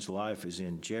that one's life is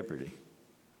in jeopardy.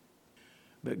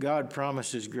 But God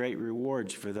promises great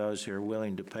rewards for those who are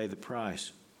willing to pay the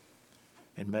price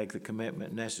and make the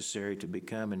commitment necessary to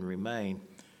become and remain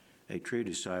a true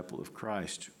disciple of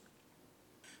Christ.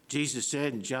 Jesus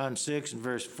said in John 6 and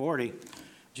verse 40,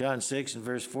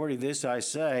 this I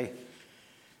say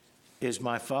is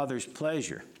my Father's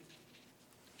pleasure,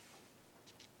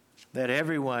 that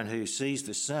everyone who sees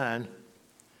the Son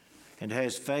and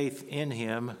has faith in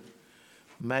him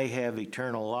may have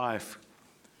eternal life,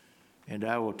 and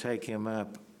I will take him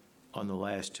up on the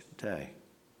last day.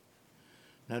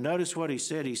 Now notice what he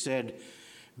said. He said,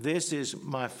 this is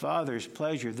my Father's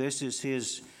pleasure. This is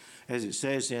his, as it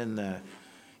says in the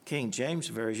King James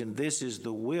Version, this is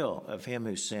the will of him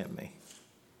who sent me,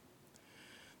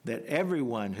 that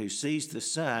everyone who sees the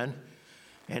Son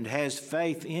and has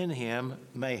faith in him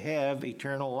may have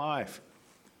eternal life.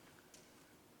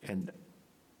 And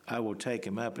I will take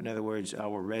him up. In other words, I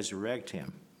will resurrect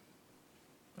him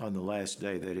on the last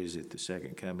day, that is, at the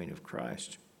second coming of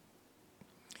Christ.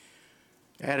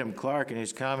 Adam Clarke, in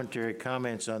his commentary,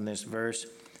 comments on this verse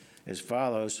as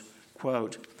follows,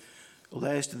 quote,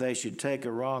 lest they should take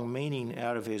a wrong meaning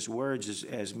out of his words,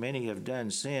 as many have done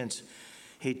since,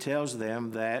 he tells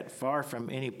them that, far from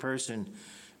any person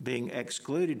being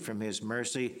excluded from his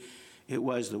mercy, it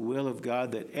was the will of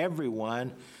God that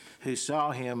everyone who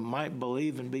saw him might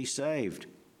believe and be saved.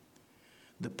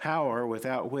 The power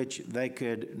without which they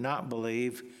could not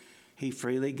believe, he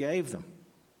freely gave them.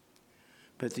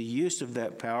 But the use of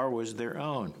that power was their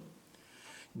own.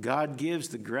 God gives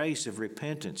the grace of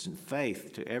repentance and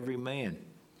faith to every man,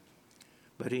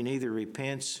 but he neither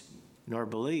repents nor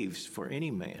believes for any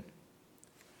man.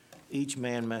 Each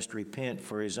man must repent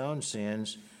for his own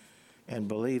sins and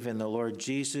believe in the Lord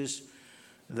Jesus,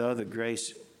 through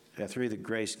the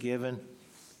grace given,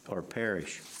 or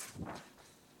perish.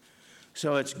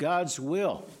 So it's God's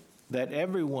will that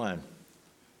everyone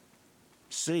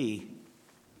see,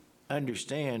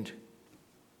 understand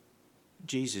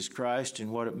Jesus Christ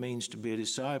and what it means to be a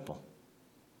disciple.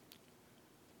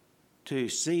 To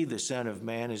see the Son of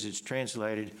Man, as it's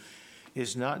translated,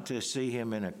 is not to see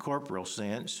him in a corporal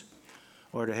sense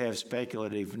or to have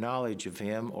speculative knowledge of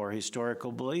him or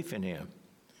historical belief in him.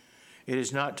 It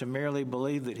is not to merely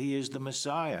believe that he is the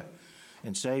Messiah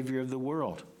and Savior of the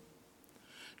world.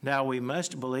 Now, we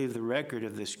must believe the record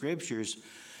of the Scriptures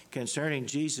concerning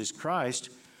Jesus Christ,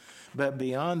 But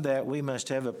beyond that, we must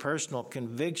have a personal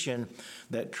conviction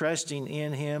that trusting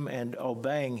in him and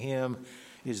obeying him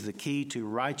is the key to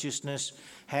righteousness,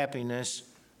 happiness,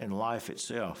 and life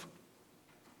itself.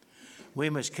 We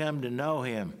must come to know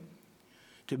him,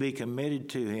 to be committed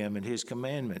to him and his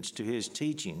commandments, to his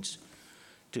teachings,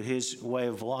 to his way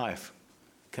of life,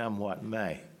 come what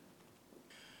may.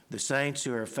 The saints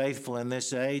who are faithful in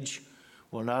this age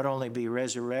will not only be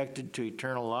resurrected to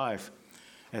eternal life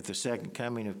at the second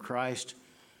coming of Christ,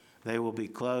 they will be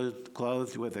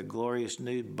clothed with a glorious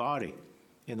new body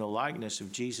in the likeness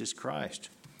of Jesus Christ.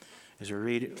 As we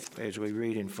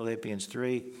read in Philippians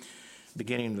 3,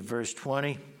 beginning with verse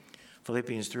 20,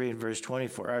 Philippians 3 and verse 20,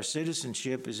 for our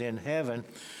citizenship is in heaven,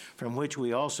 from which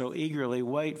we also eagerly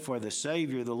wait for the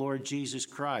Savior, the Lord Jesus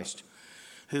Christ,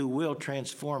 who will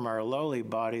transform our lowly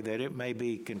body that it may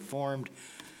be conformed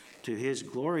to his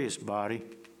glorious body,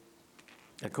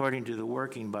 according to the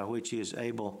working by which he is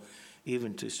able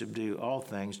even to subdue all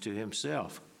things to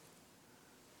himself.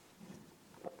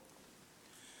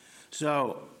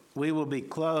 So we will be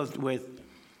clothed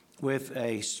with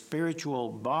a spiritual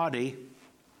body,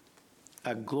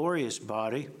 a glorious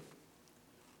body,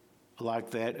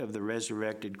 like that of the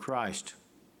resurrected Christ,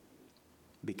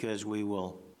 because we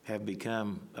will have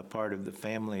become a part of the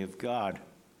family of God,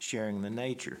 sharing the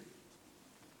nature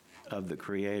of the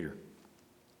Creator,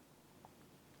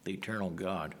 the eternal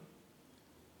God.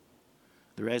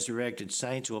 The resurrected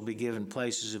saints will be given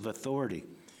places of authority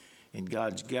in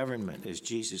God's government as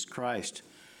Jesus Christ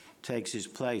takes his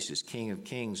place as King of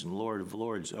Kings and Lord of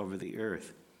Lords over the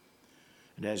earth.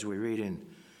 And as we read in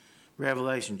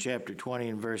Revelation chapter 20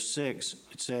 and verse 6,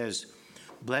 it says,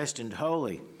 blessed and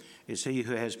holy is he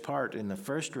who has part in the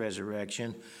first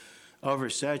resurrection. Over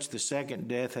such the second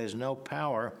death has no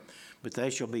power, but they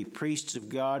shall be priests of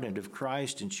God and of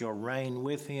Christ and shall reign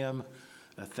with him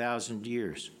 1,000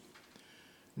 years.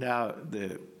 Now,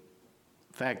 the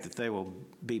fact that they will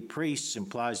be priests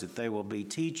implies that they will be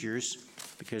teachers,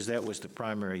 because that was the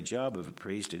primary job of a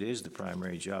priest. It is the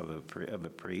primary job of a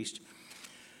priest.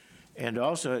 And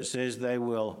also it says they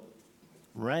will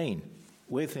reign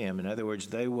with him. In other words,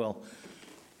 they will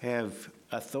have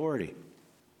authority.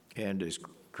 And as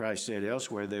Christ said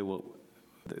elsewhere,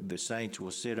 the saints will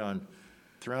sit on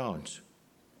thrones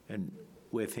and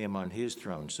with him on his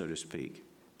throne, so to speak.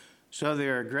 So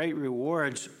there are great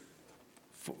rewards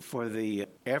for the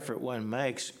effort one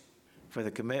makes, for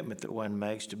the commitment that one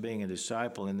makes to being a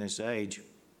disciple in this age.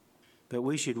 But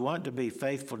we should want to be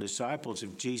faithful disciples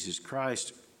of Jesus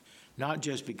Christ, not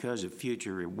just because of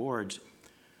future rewards,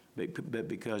 but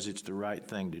because it's the right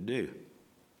thing to do.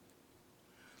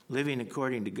 Living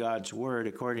according to God's word,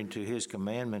 according to his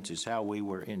commandments, is how we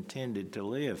were intended to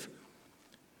live.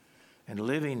 And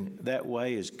living that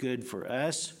way is good for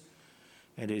us,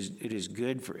 and it is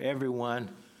good for everyone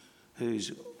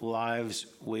whose lives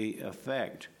we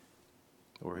affect,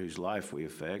 or whose life we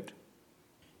affect.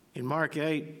 In Mark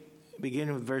 8,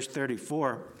 beginning with verse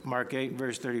 34, Mark 8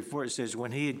 verse 34, it says,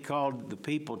 when he had called the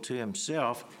people to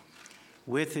himself,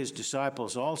 with his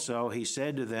disciples also, he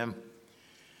said to them,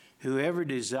 whoever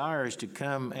desires to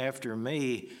come after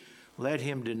me, let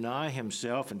him deny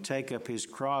himself and take up his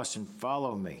cross and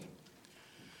follow me.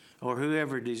 For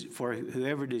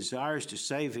whoever desires to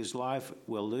save his life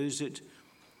will lose it,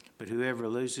 but whoever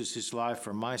loses his life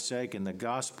for my sake and the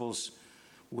gospel's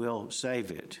will save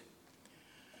it.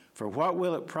 For what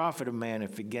will it profit a man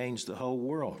if he gains the whole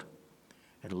world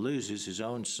and loses his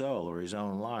own soul or his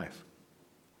own life?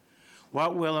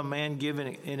 What will a man give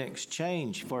in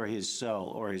exchange for his soul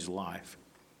or his life?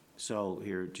 Soul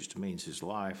here just means his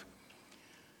life.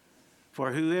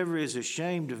 For whoever is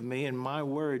ashamed of me and my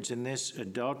words in this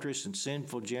adulterous and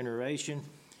sinful generation,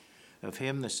 of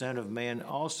him the Son of Man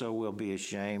also will be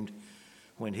ashamed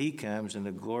when he comes in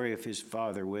the glory of his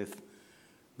Father with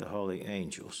the holy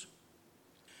angels.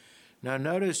 Now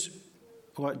notice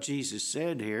what Jesus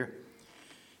said here.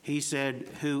 He said,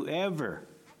 whoever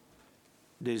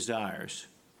desires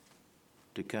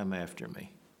to come after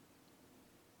me.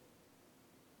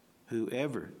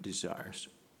 Whoever desires.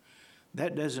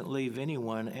 That doesn't leave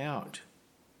anyone out.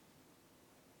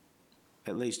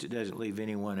 At least it doesn't leave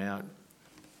anyone out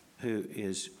who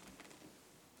is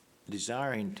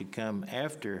desiring to come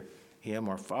after him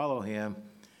or follow him,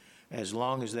 as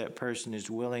long as that person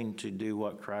is willing to do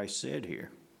what Christ said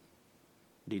here.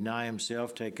 Deny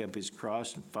himself, take up his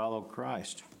cross, and follow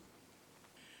Christ.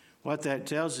 What that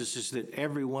tells us is that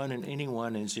everyone and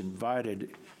anyone is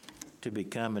invited to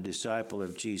become a disciple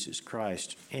of Jesus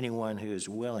Christ. Anyone who is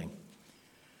willing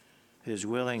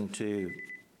to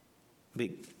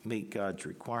meet God's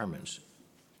requirements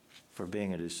for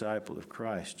being a disciple of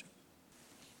Christ.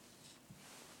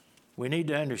 We need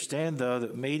to understand, though,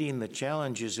 that meeting the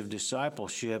challenges of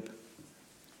discipleship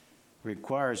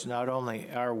requires not only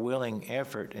our willing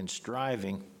effort and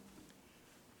striving,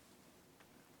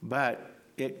 but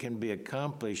it can be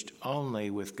accomplished only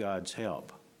with God's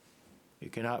help.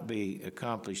 It cannot be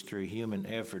accomplished through human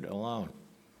effort alone.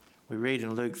 We read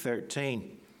in Luke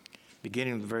 13,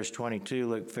 beginning with verse 22,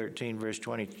 Luke 13, verse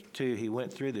 22, he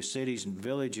went through the cities and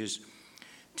villages,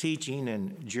 teaching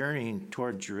and journeying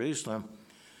toward Jerusalem.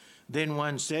 Then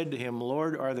one said to him,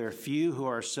 Lord, are there few who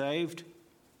are saved?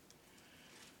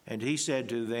 And he said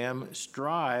to them,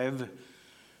 strive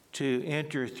to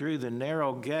enter through the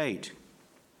narrow gate.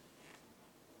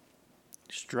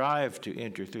 Strive to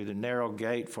enter through the narrow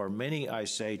gate, for many, I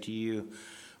say to you,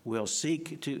 will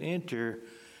seek to enter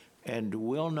and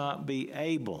will not be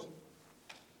able.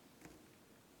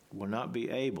 Will not be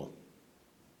able.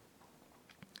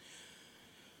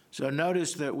 So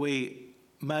notice that we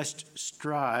must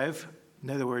strive, in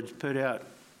other words, put out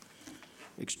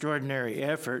extraordinary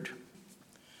effort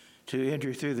to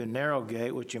enter through the narrow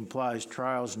gate, which implies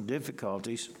trials and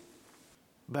difficulties.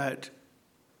 But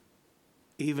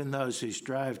even those who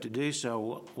strive to do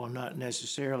so will not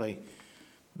necessarily,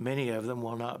 many of them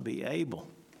will not be able.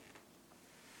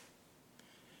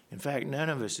 In fact, none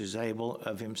of us is able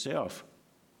of himself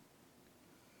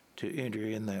to enter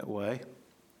in that way,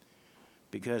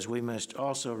 because we must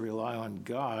also rely on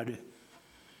God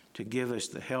to give us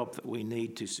the help that we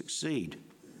need to succeed.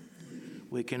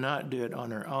 We cannot do it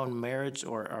on our own merits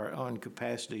or our own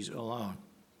capacities alone.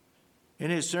 In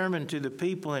his sermon to the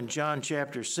people in John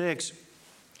chapter 6,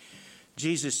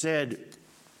 Jesus said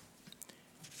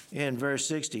in verse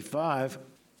 65,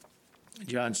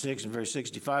 John 6 and verse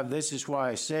 65, this is why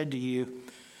I said to you,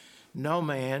 no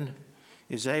man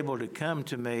is able to come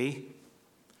to me,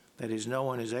 that is, no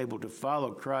one is able to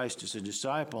follow Christ as a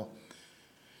disciple.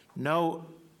 No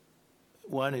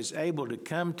one is able to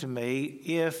come to me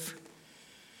if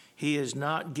he is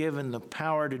not given the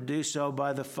power to do so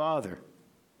by the Father.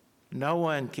 No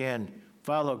one can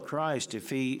follow Christ if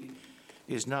he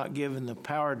is not given the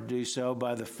power to do so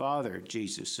by the Father,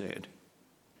 Jesus said.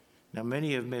 Now,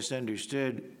 many have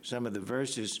misunderstood some of the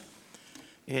verses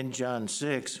in John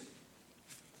 6,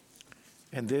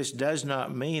 and this does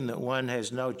not mean that one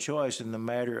has no choice in the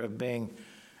matter of being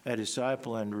a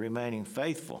disciple and remaining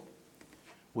faithful.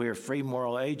 We are free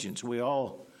moral agents. We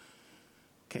all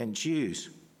can choose.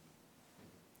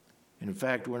 In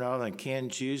fact, we not only can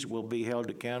choose, we'll be held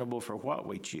accountable for what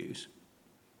we choose.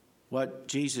 What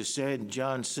Jesus said in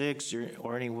John 6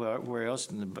 or anywhere else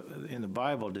in the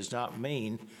Bible does not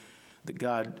mean that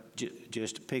God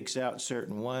just picks out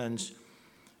certain ones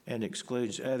and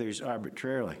excludes others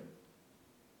arbitrarily.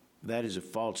 That is a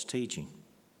false teaching.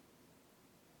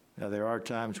 Now, there are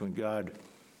times when God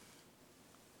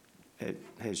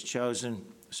has chosen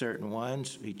certain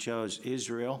ones. He chose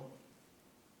Israel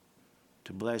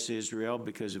to bless Israel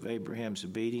because of Abraham's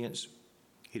obedience.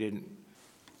 He didn't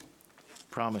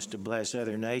promise to bless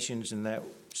other nations in that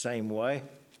same way.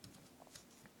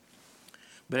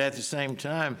 But at the same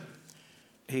time,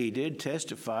 he did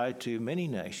testify to many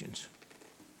nations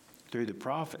through the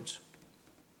prophets.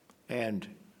 And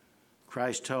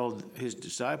Christ told his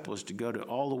disciples to go to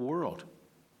all the world,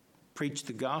 preach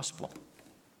the gospel,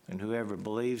 and whoever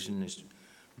believes and is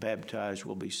baptized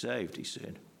will be saved, he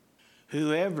said.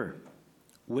 Whoever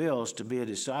wills to be a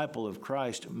disciple of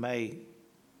Christ may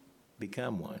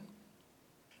become one.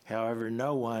 However,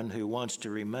 no one who wants to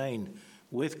remain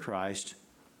with Christ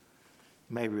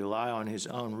may rely on his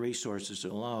own resources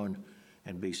alone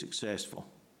and be successful.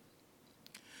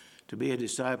 To be a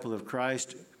disciple of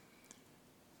Christ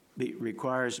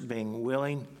requires being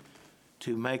willing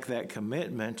to make that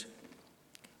commitment,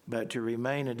 but to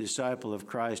remain a disciple of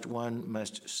Christ, one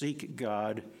must seek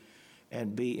God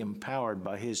and be empowered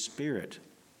by his Spirit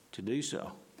to do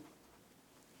so.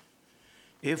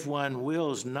 If one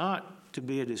wills not to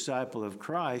be a disciple of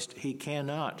Christ, he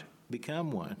cannot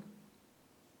become one.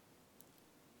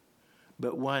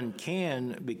 But one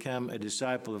can become a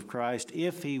disciple of Christ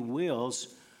if he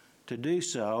wills to do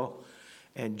so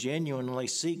and genuinely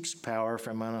seeks power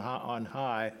from on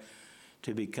high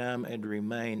to become and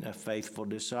remain a faithful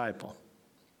disciple.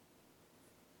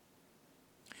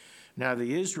 Now,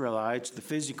 the Israelites, the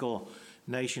physical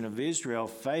nation of Israel,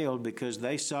 failed because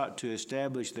they sought to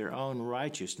establish their own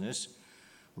righteousness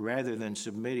rather than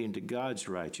submitting to God's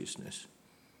righteousness,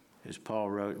 as Paul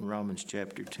wrote in Romans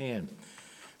chapter 10,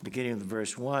 beginning with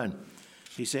verse 1.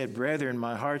 He said, "Brethren,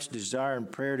 my heart's desire and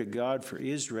prayer to God for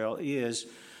Israel is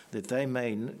that they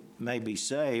may be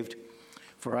saved,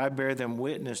 for I bear them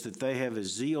witness that they have a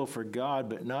zeal for God,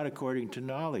 but not according to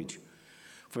knowledge.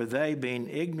 For they, being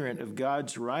ignorant of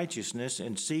God's righteousness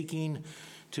and seeking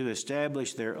to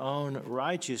establish their own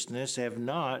righteousness, have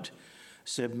not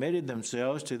submitted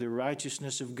themselves to the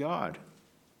righteousness of God."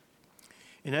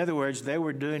 In other words, they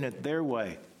were doing it their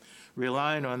way,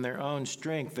 relying on their own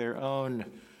strength, their own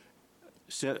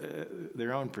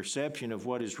perception of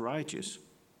what is righteous.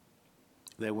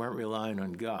 They weren't relying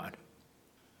on God.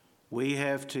 We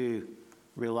have to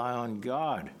rely on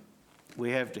God.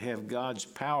 We have to have God's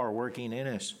power working in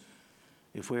us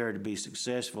if we are to be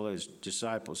successful as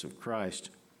disciples of Christ.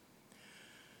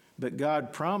 But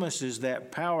God promises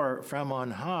that power from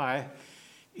on high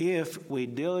if we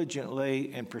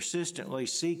diligently and persistently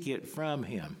seek it from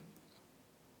Him.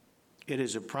 It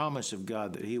is a promise of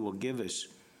God that He will give us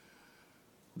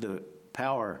the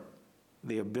power,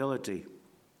 the ability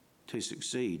to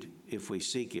succeed if we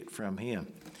seek it from Him.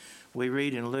 We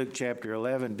read in Luke chapter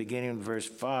 11, beginning in verse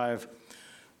 5,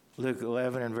 Luke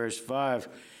 11 and verse 5,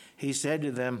 He said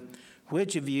to them,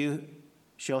 "Which of you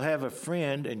shall have a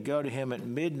friend and go to him at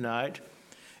midnight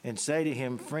and say to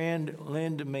him, 'Friend,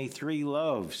 lend me 3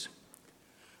 loaves,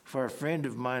 for a friend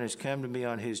of mine has come to me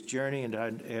on his journey, and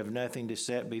I have nothing to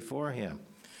set before him?'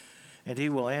 And he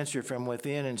will answer from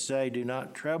within and say, 'Do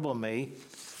not trouble me.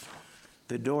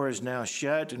 The door is now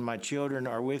shut, and my children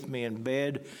are with me in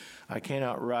bed. I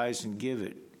cannot rise and give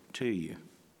it to you.'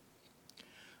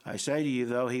 I say to you,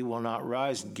 though he will not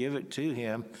rise and give it to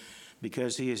him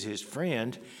because he is his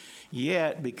friend,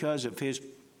 yet because of his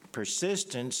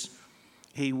persistence,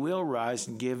 he will rise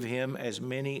and give him as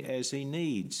many as he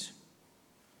needs."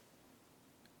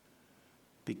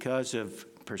 Because of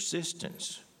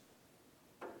persistence,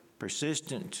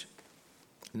 persistent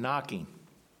knocking,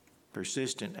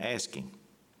 persistent asking,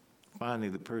 finally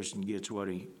the person gets what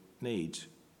he needs.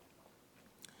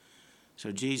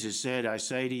 So Jesus said, "I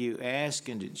say to you, ask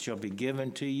and it shall be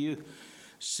given to you.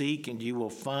 Seek and you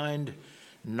will find.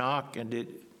 Knock and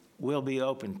it will be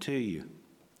open to you.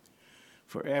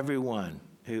 For everyone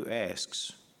who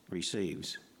asks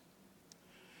receives.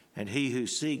 And he who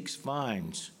seeks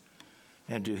finds.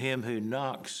 And to him who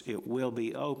knocks it will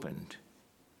be opened."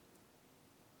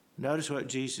 Notice what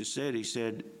Jesus said. He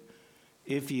said,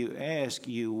 if you ask,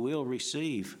 you will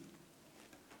receive.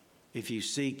 If you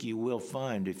seek, you will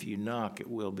find. If you knock, it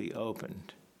will be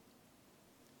opened.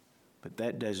 But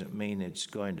that doesn't mean it's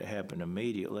going to happen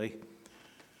immediately.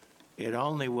 It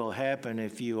only will happen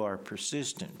if you are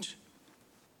persistent.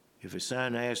 If a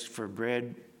son asks for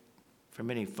bread from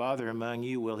any father among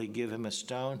you, will he give him a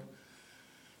stone?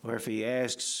 Or if he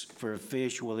asks for a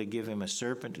fish, will he give him a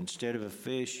serpent instead of a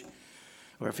fish?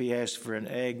 Or if he asks for an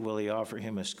egg, will he offer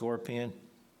him a scorpion?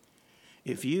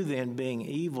 If you then, being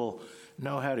evil,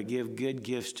 know how to give good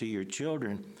gifts to your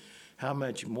children, how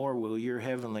much more will your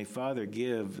heavenly Father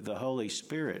give the Holy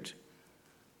Spirit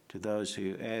to those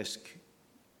who ask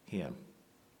Him?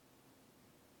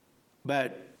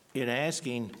 But in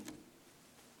asking,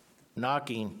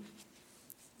 knocking,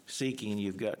 seeking,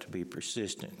 you've got to be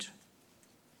persistent.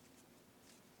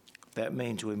 That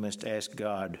means we must ask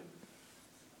God.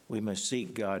 We must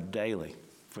seek God daily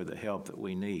for the help that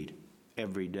we need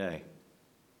every day.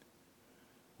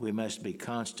 We must be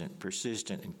constant,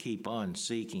 persistent, and keep on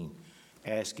seeking,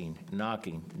 asking,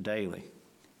 knocking daily,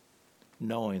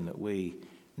 knowing that we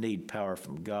need power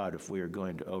from God if we are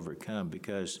going to overcome,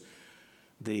 because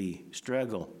the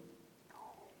struggle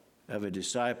of a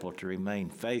disciple to remain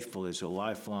faithful is a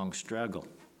lifelong struggle,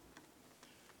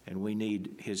 and we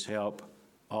need His help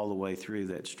all the way through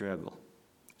that struggle.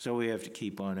 So we have to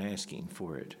keep on asking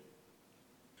for it.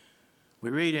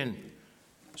 We read in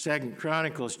 2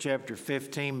 Chronicles chapter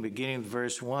 15, beginning with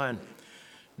verse 1,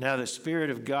 "Now the Spirit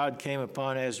of God came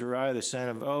upon Azariah, the son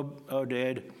of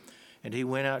Oded, and he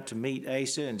went out to meet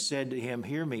Asa and said to him,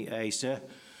 'Hear me, Asa,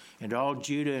 and all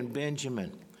Judah and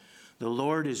Benjamin. The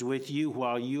Lord is with you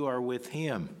while you are with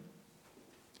him.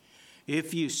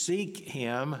 If you seek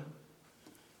him,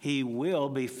 he will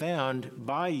be found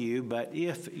by you, but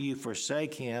if you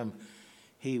forsake him,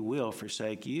 he will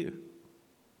forsake you.'"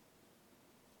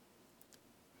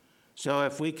 So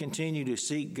if we continue to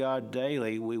seek God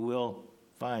daily, we will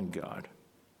find God.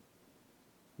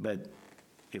 But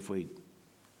if we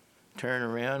turn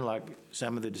around like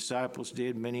some of the disciples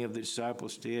did, many of the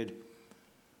disciples did,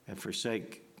 and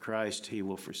forsake Christ, He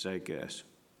will forsake us.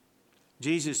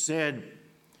 Jesus said,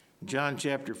 John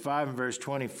chapter 5 and verse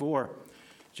 24,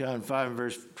 John 5 and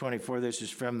verse 24, this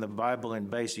is from the Bible in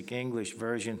Basic English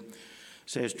Version,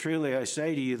 says, "Truly I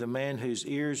say to you, the man whose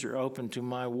ears are open to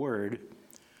my word,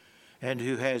 and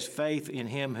who has faith in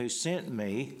him who sent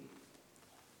me,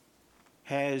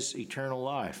 has eternal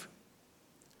life,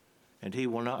 and he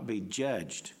will not be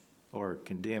judged, or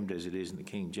condemned as it is in the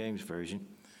King James Version.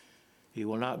 He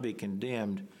will not be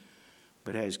condemned,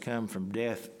 but has come from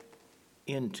death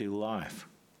into life.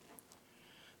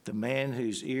 The man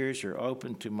whose ears are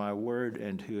open to my word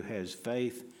and who has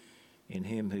faith in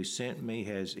him who sent me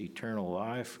has eternal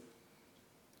life,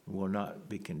 will not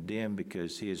be condemned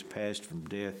because he has passed from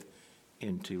death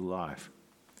into life.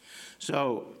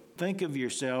 So think of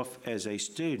yourself as a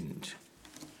student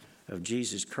of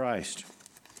Jesus Christ,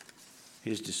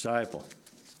 his disciple.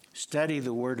 Study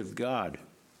the Word of God.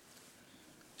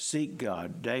 Seek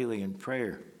God daily in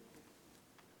prayer.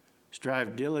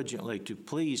 Strive diligently to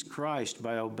please Christ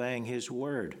by obeying his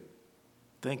word.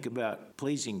 Think about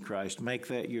pleasing Christ. Make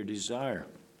that your desire.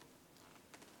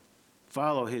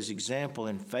 Follow his example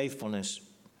in faithfulness,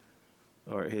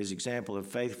 or his example of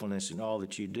faithfulness in all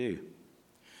that you do.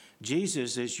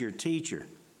 Jesus is your teacher.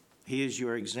 He is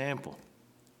your example.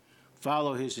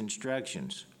 Follow his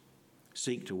instructions.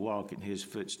 Seek to walk in his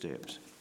footsteps.